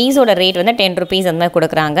பார்த்தீங்கன்னா ஒரு பீஸோட ரேட் வந்து 10 ருபீஸ் அந்த மாதிரி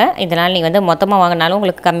கொடுக்குறாங்க. இதனால் நீங்கள் வந்து மொத்தமாக வாங்கினாலும்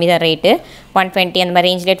உங்களுக்கு கம்மி தான் ரேட்டு. 120 அந்த மாதிரி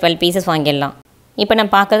ரேஞ்சில் 12 பீசஸ் வாங்கிடலாம். இப்போ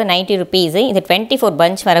நம்ம பார்க்குறது 90 ருபீஸு. இது 24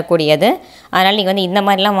 பஞ்ச் வரக்கூடியது. அதனால் நீங்கள் வந்து இந்த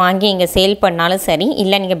மாதிரிலாம் வாங்கி இங்கே சேல் பண்ணாலும் சரி,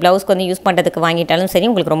 இல்லை நீங்கள் ப்ளவுஸ்க்கு வந்து யூஸ் பண்ணுறதுக்கு வாங்கிட்டாலும் சரி,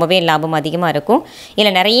 உங்களுக்கு ரொம்பவே லாபம் அதிகமாக இருக்கும்.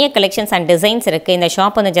 இதில் நிறைய கலெக்ஷன்ஸ் அண்ட் டிசைன்ஸ் இருக்குது. இந்த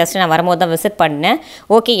ஷாப் வந்து ஜஸ்ட் நான் வரும்போது தான் விசிட் பண்ணேன்.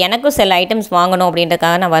 ஓகே எனக்கும் சில ஐட்டம்ஸ் வாங்கணும்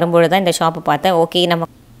அப்படின்றதுக்காக நான் வரும்பொழுது தான் இந்த ஷாப்பை பார்த்தேன். ஓகே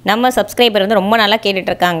நம்ம சப்ஸ்கிரைபர் வந்து ரொம்ப நல்லா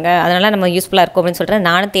கேட்டுட்ருக்காங்க, அதனால் நம்ம யூஸ்ஃபுல்லாக இருக்கும் அப்படின்னு சொல்லிட்டு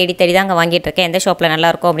நானும் தேடி தான் அங்கே வாங்கிட்டுருக்கேன். எந்த ஷாப்பில்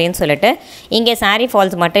நல்லாயிருக்கும் அப்படின்னு சொல்லிட்டு. இங்கே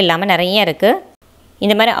Sareefalls மட்டும் இல்லாமல் நிறைய இருக்குது.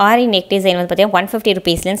 இந்த மாதிரி ஆரி நெக் டிசைன் வந்து பார்த்தீங்கன்னா 150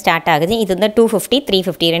 ருபீஸ்லேருந்து ஸ்டார்ட் ஆகுது. இது வந்து 250,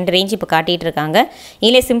 350 ரெண்டு ரேஞ்ச் இப்போ காட்டிகிட்டு இருக்காங்க.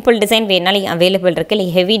 இல்லை சிம்பிள் டிசைன் வேணாலும் அவைலபிள் இருக்குது. இல்லை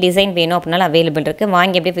ஹெவி டிசைன் வேணும் அப்படின்னாலும் அவைலபிள் இருக்குது.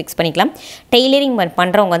 வாங்கி அப்படியே ஃபிக்ஸ் பண்ணிக்கலாம். டெய்லரிங்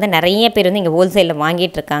பண்ணுறவங்க வந்து நிறைய பேர் வந்து இங்கே ஹோல்சேலில்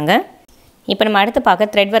வாங்கிட்டு இருக்காங்க. இப்போ நம்ம அடுத்து பார்க்க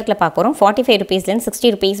த்ரெட் ஒர்க்கில் பார்க்க போகிறோம். 45 ருபீஸ்லேருந்து 60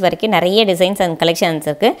 ருபீஸ் வரைக்கும் நிறைய டிசைன்ஸ் அண்ட் கலெக்ஷன்ஸ்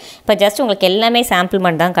இருக்குது. இப்போ ஜஸ்ட் உங்களுக்கு எல்லாமே சாம்பிள்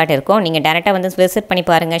மட்டும் தான் காட்டியிருக்கோம். நீங்கள் டேரெக்டாக வந்து விசிட் பண்ணி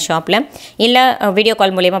பாருங்கள் ஷாப்பில். இல்லை வீடியோ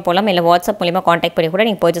கால் மூலியமாக போகலாம், இல்லை வாட்ஸ்அப் மூலியமாக காண்டாக்ட் பண்ணி கூட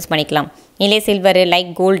நீங்கள் பர்ச்சேஸ் பண்ணிக்கலாம். இல்லை சில்வரு,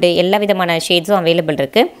 லைட் கோல்டு எல்லா விதமான ஷேட்ஸும் அவைலபிள்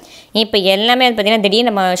இருக்குது. இப்போ எல்லாமே வந்து பார்த்திங்கன்னா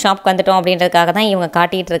திடீர்னு நம்ம ஷாப்புக்கு வந்துட்டோம் அப்படின்றதுக்காக தான் இவங்க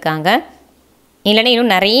காட்டிகிட்டு இருக்காங்க. இல்லைன்னா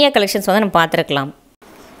இன்னும் நிறைய கலெக்ஷன்ஸ் வந்து நம்ம பார்த்துருக்கலாம்.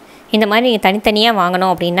 இந்த மாதிரி நீங்கள் தனித்தனியாக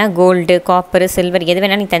வாங்கணும் அப்படின்னா கோல்டு, காப்பர், சில்வர் எது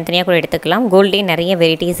வேணாலும் நீங்கள் தனித்தனியாக கூட எடுத்துக்கலாம். கோல்டே நிறைய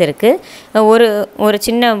வெரைட்டிஸ் இருக்குது. ஒரு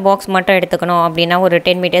சின்ன பாக்ஸ் மட்டும் எடுத்துக்கணும் அப்படின்னா ஒரு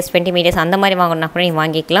 10 மீட்டர்ஸ் 20 மீட்டர்ஸ் அந்த மாதிரி வாங்கணும்னா கூட நீங்கள்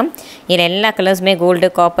வாங்கிக்கலாம். இதில் எல்லா கலர்ஸுமே கோல்டு,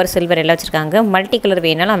 காப்பர், சில்வர் எல்லாம் வச்சுருக்காங்க. மல்டி கலர்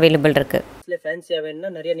வேணாலும் அவைலபிள் இருக்குது. ஃபேன்சியாக வேணும்னா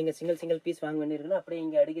நிறைய நீங்கள் சிங்கிள் பீஸ் வாங்க வேண்டியிருக்குன்னா அப்படியே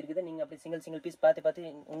இங்கே அடுக்கி இருக்குது. நீங்கள் அப்படி சிங்கிள் பீஸ் பார்த்து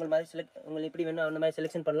உங்கள் மாதிரி உங்களுக்கு எப்படி வேணும் அந்த மாதிரி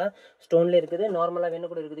செலெக்ஷன் பண்ணலாம். ஸ்டோன்லேயே இருக்குது, நார்மலாக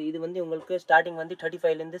வேணும் கூட இருக்குது. இது வந்து உங்களுக்கு ஸ்டார்டிங் வந்து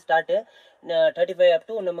 35லேருந்து ஸ்டார்ட்டு 35 அப்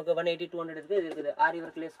டு நமக்கு 180, 200 இருக்குது. ஆரி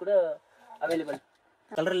ஒர்க் லேஸ் கூட அவைலபிள்.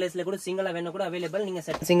 கலர் லேஸ்ல கூட சிங்கிளா வேணும் கூட அவைலபிள். நீங்க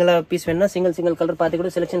சிங்கிளா பீஸ் வேணும்னா சிங்கிள் கலர் பார்த்து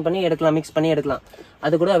கூட செலெக்ஷன் பண்ணி எடுக்கலாம், மிக்ஸ் பண்ணி எடுக்கலாம்.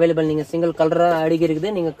 அது கூட அவைலபிள். நீங்க சிங்கிள் கலரா அடிக்கி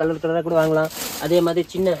இருக்குது, நீங்க கலரா கூட வாங்கலாம். அதே மாதிரி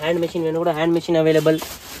சின்ன ஹேண்ட் மிஷின் வேணும் கூட ஹேண்ட் மிஷின் அவைலபிள்.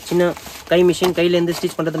 சின்ன கை மிஷின், கையில இருந்து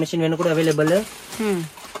ஸ்டிச் பண்றது மிஷின் வேணும் கூட அவைலபிள்.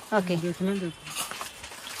 ஓகே.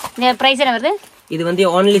 இந்த பிரைஸ் என்ன வருது? இது வந்து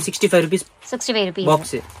only 65 rupees. 65 rupees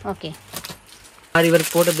box. Okay. ஆரி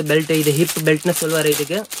ஒர்க் போட்டது பெல்ட், இது ஹிப் பெல்ட்னு சொல்வாரு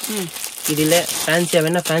இதுக்கு. இதில் ஃபேன்சியா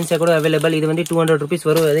வேணா ஃபேன்சியா கூட அவைலபிள். இது வந்து 200 rupees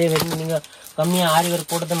வரும். அதே வேணும் நீங்க கம்மியா ஆரி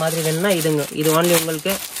ஒர்க் போட்டது மாதிரி வேணும்னா இதுங்க. இது only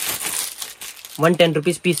உங்களுக்கு 110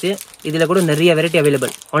 rupees பீஸ். இதுல கூட நிறைய வெரைட்டி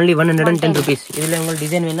அவைலபிள். only 110 rupees. இதுல உங்களுக்கு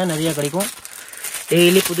டிசைன் வேணா நிறைய கிடைக்கும்.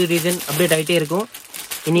 டெய்லி புது டிசைன் அப்டேட் ஆகிட்டே இருக்கும்.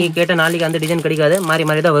 இன்னைக்கு கேட்ட நாளைக்கு அந்த டிசைன் கிடைக்காது, மாறி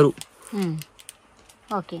மாறி தான் வரும்.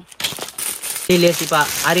 ஓகே. லேஸ் இப்போ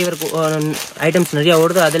ஆரி ஒர்க் ஐட்டம்ஸ் நிறைய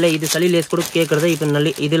ஓடுது. அதில் இது சளி லேஸ் கூட கேட்குறது. இப்போ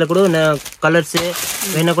நல்ல இதில் கூட கலர்ஸு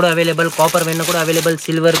வேணா கூட அவைலபிள், காப்பர் வேணா கூட available,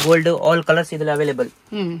 silver, gold all colours இதில் அவைலபிள்.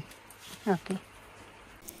 ஓகே.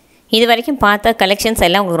 இது வரைக்கும் பார்த்த கலெக்ஷன்ஸ்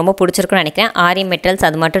எல்லாம் உங்களுக்கு ரொம்ப பிடிச்சிருக்குன்னு நினைக்கிறேன். ஆரி மெட்டல்ஸ்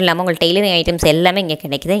அது மட்டும் இல்லாமல் உங்களுக்கு டெய்லரிங் ஐட்டம்ஸ் எல்லாமே இங்கே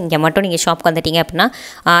கிடைக்குது. இங்கே மட்டும் நீங்கள் ஷாப்க்கு வந்துட்டீங்க அப்படின்னா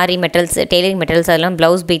ஆரி மெட்டல்ஸ், டெய்லரிங் மெட்டல்ஸ் அதெல்லாம்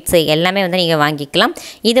ப்ளவுஸ் பீட்ஸ் எல்லாமே வந்து நீங்கள் வாங்கிக்கலாம்.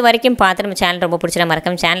 இது வரைக்கும் பார்த்து நம்ம சேனல் ரொம்ப பிடிச்சிட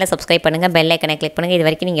மறக்காம சேனலை சப்ஸ்கிரைப் பண்ணுங்கள், பெல் ஐக்கனை கிளிக் பண்ணுங்கள். இது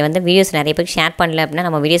வரைக்கும் நீங்கள் வந்து வீடியோஸ் நிறைய பேருக்கு ஷேர் பண்ணல அப்படின்னா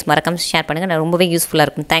நம்ம வீடியோஸ் மறக்காம ஷேர் பண்ணுங்கள். நான் ரொம்பவே யூஸ்ஃபுல்லாக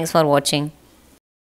இருக்கும். தேங்க்ஸ் ஃபார் வாட்சிங்.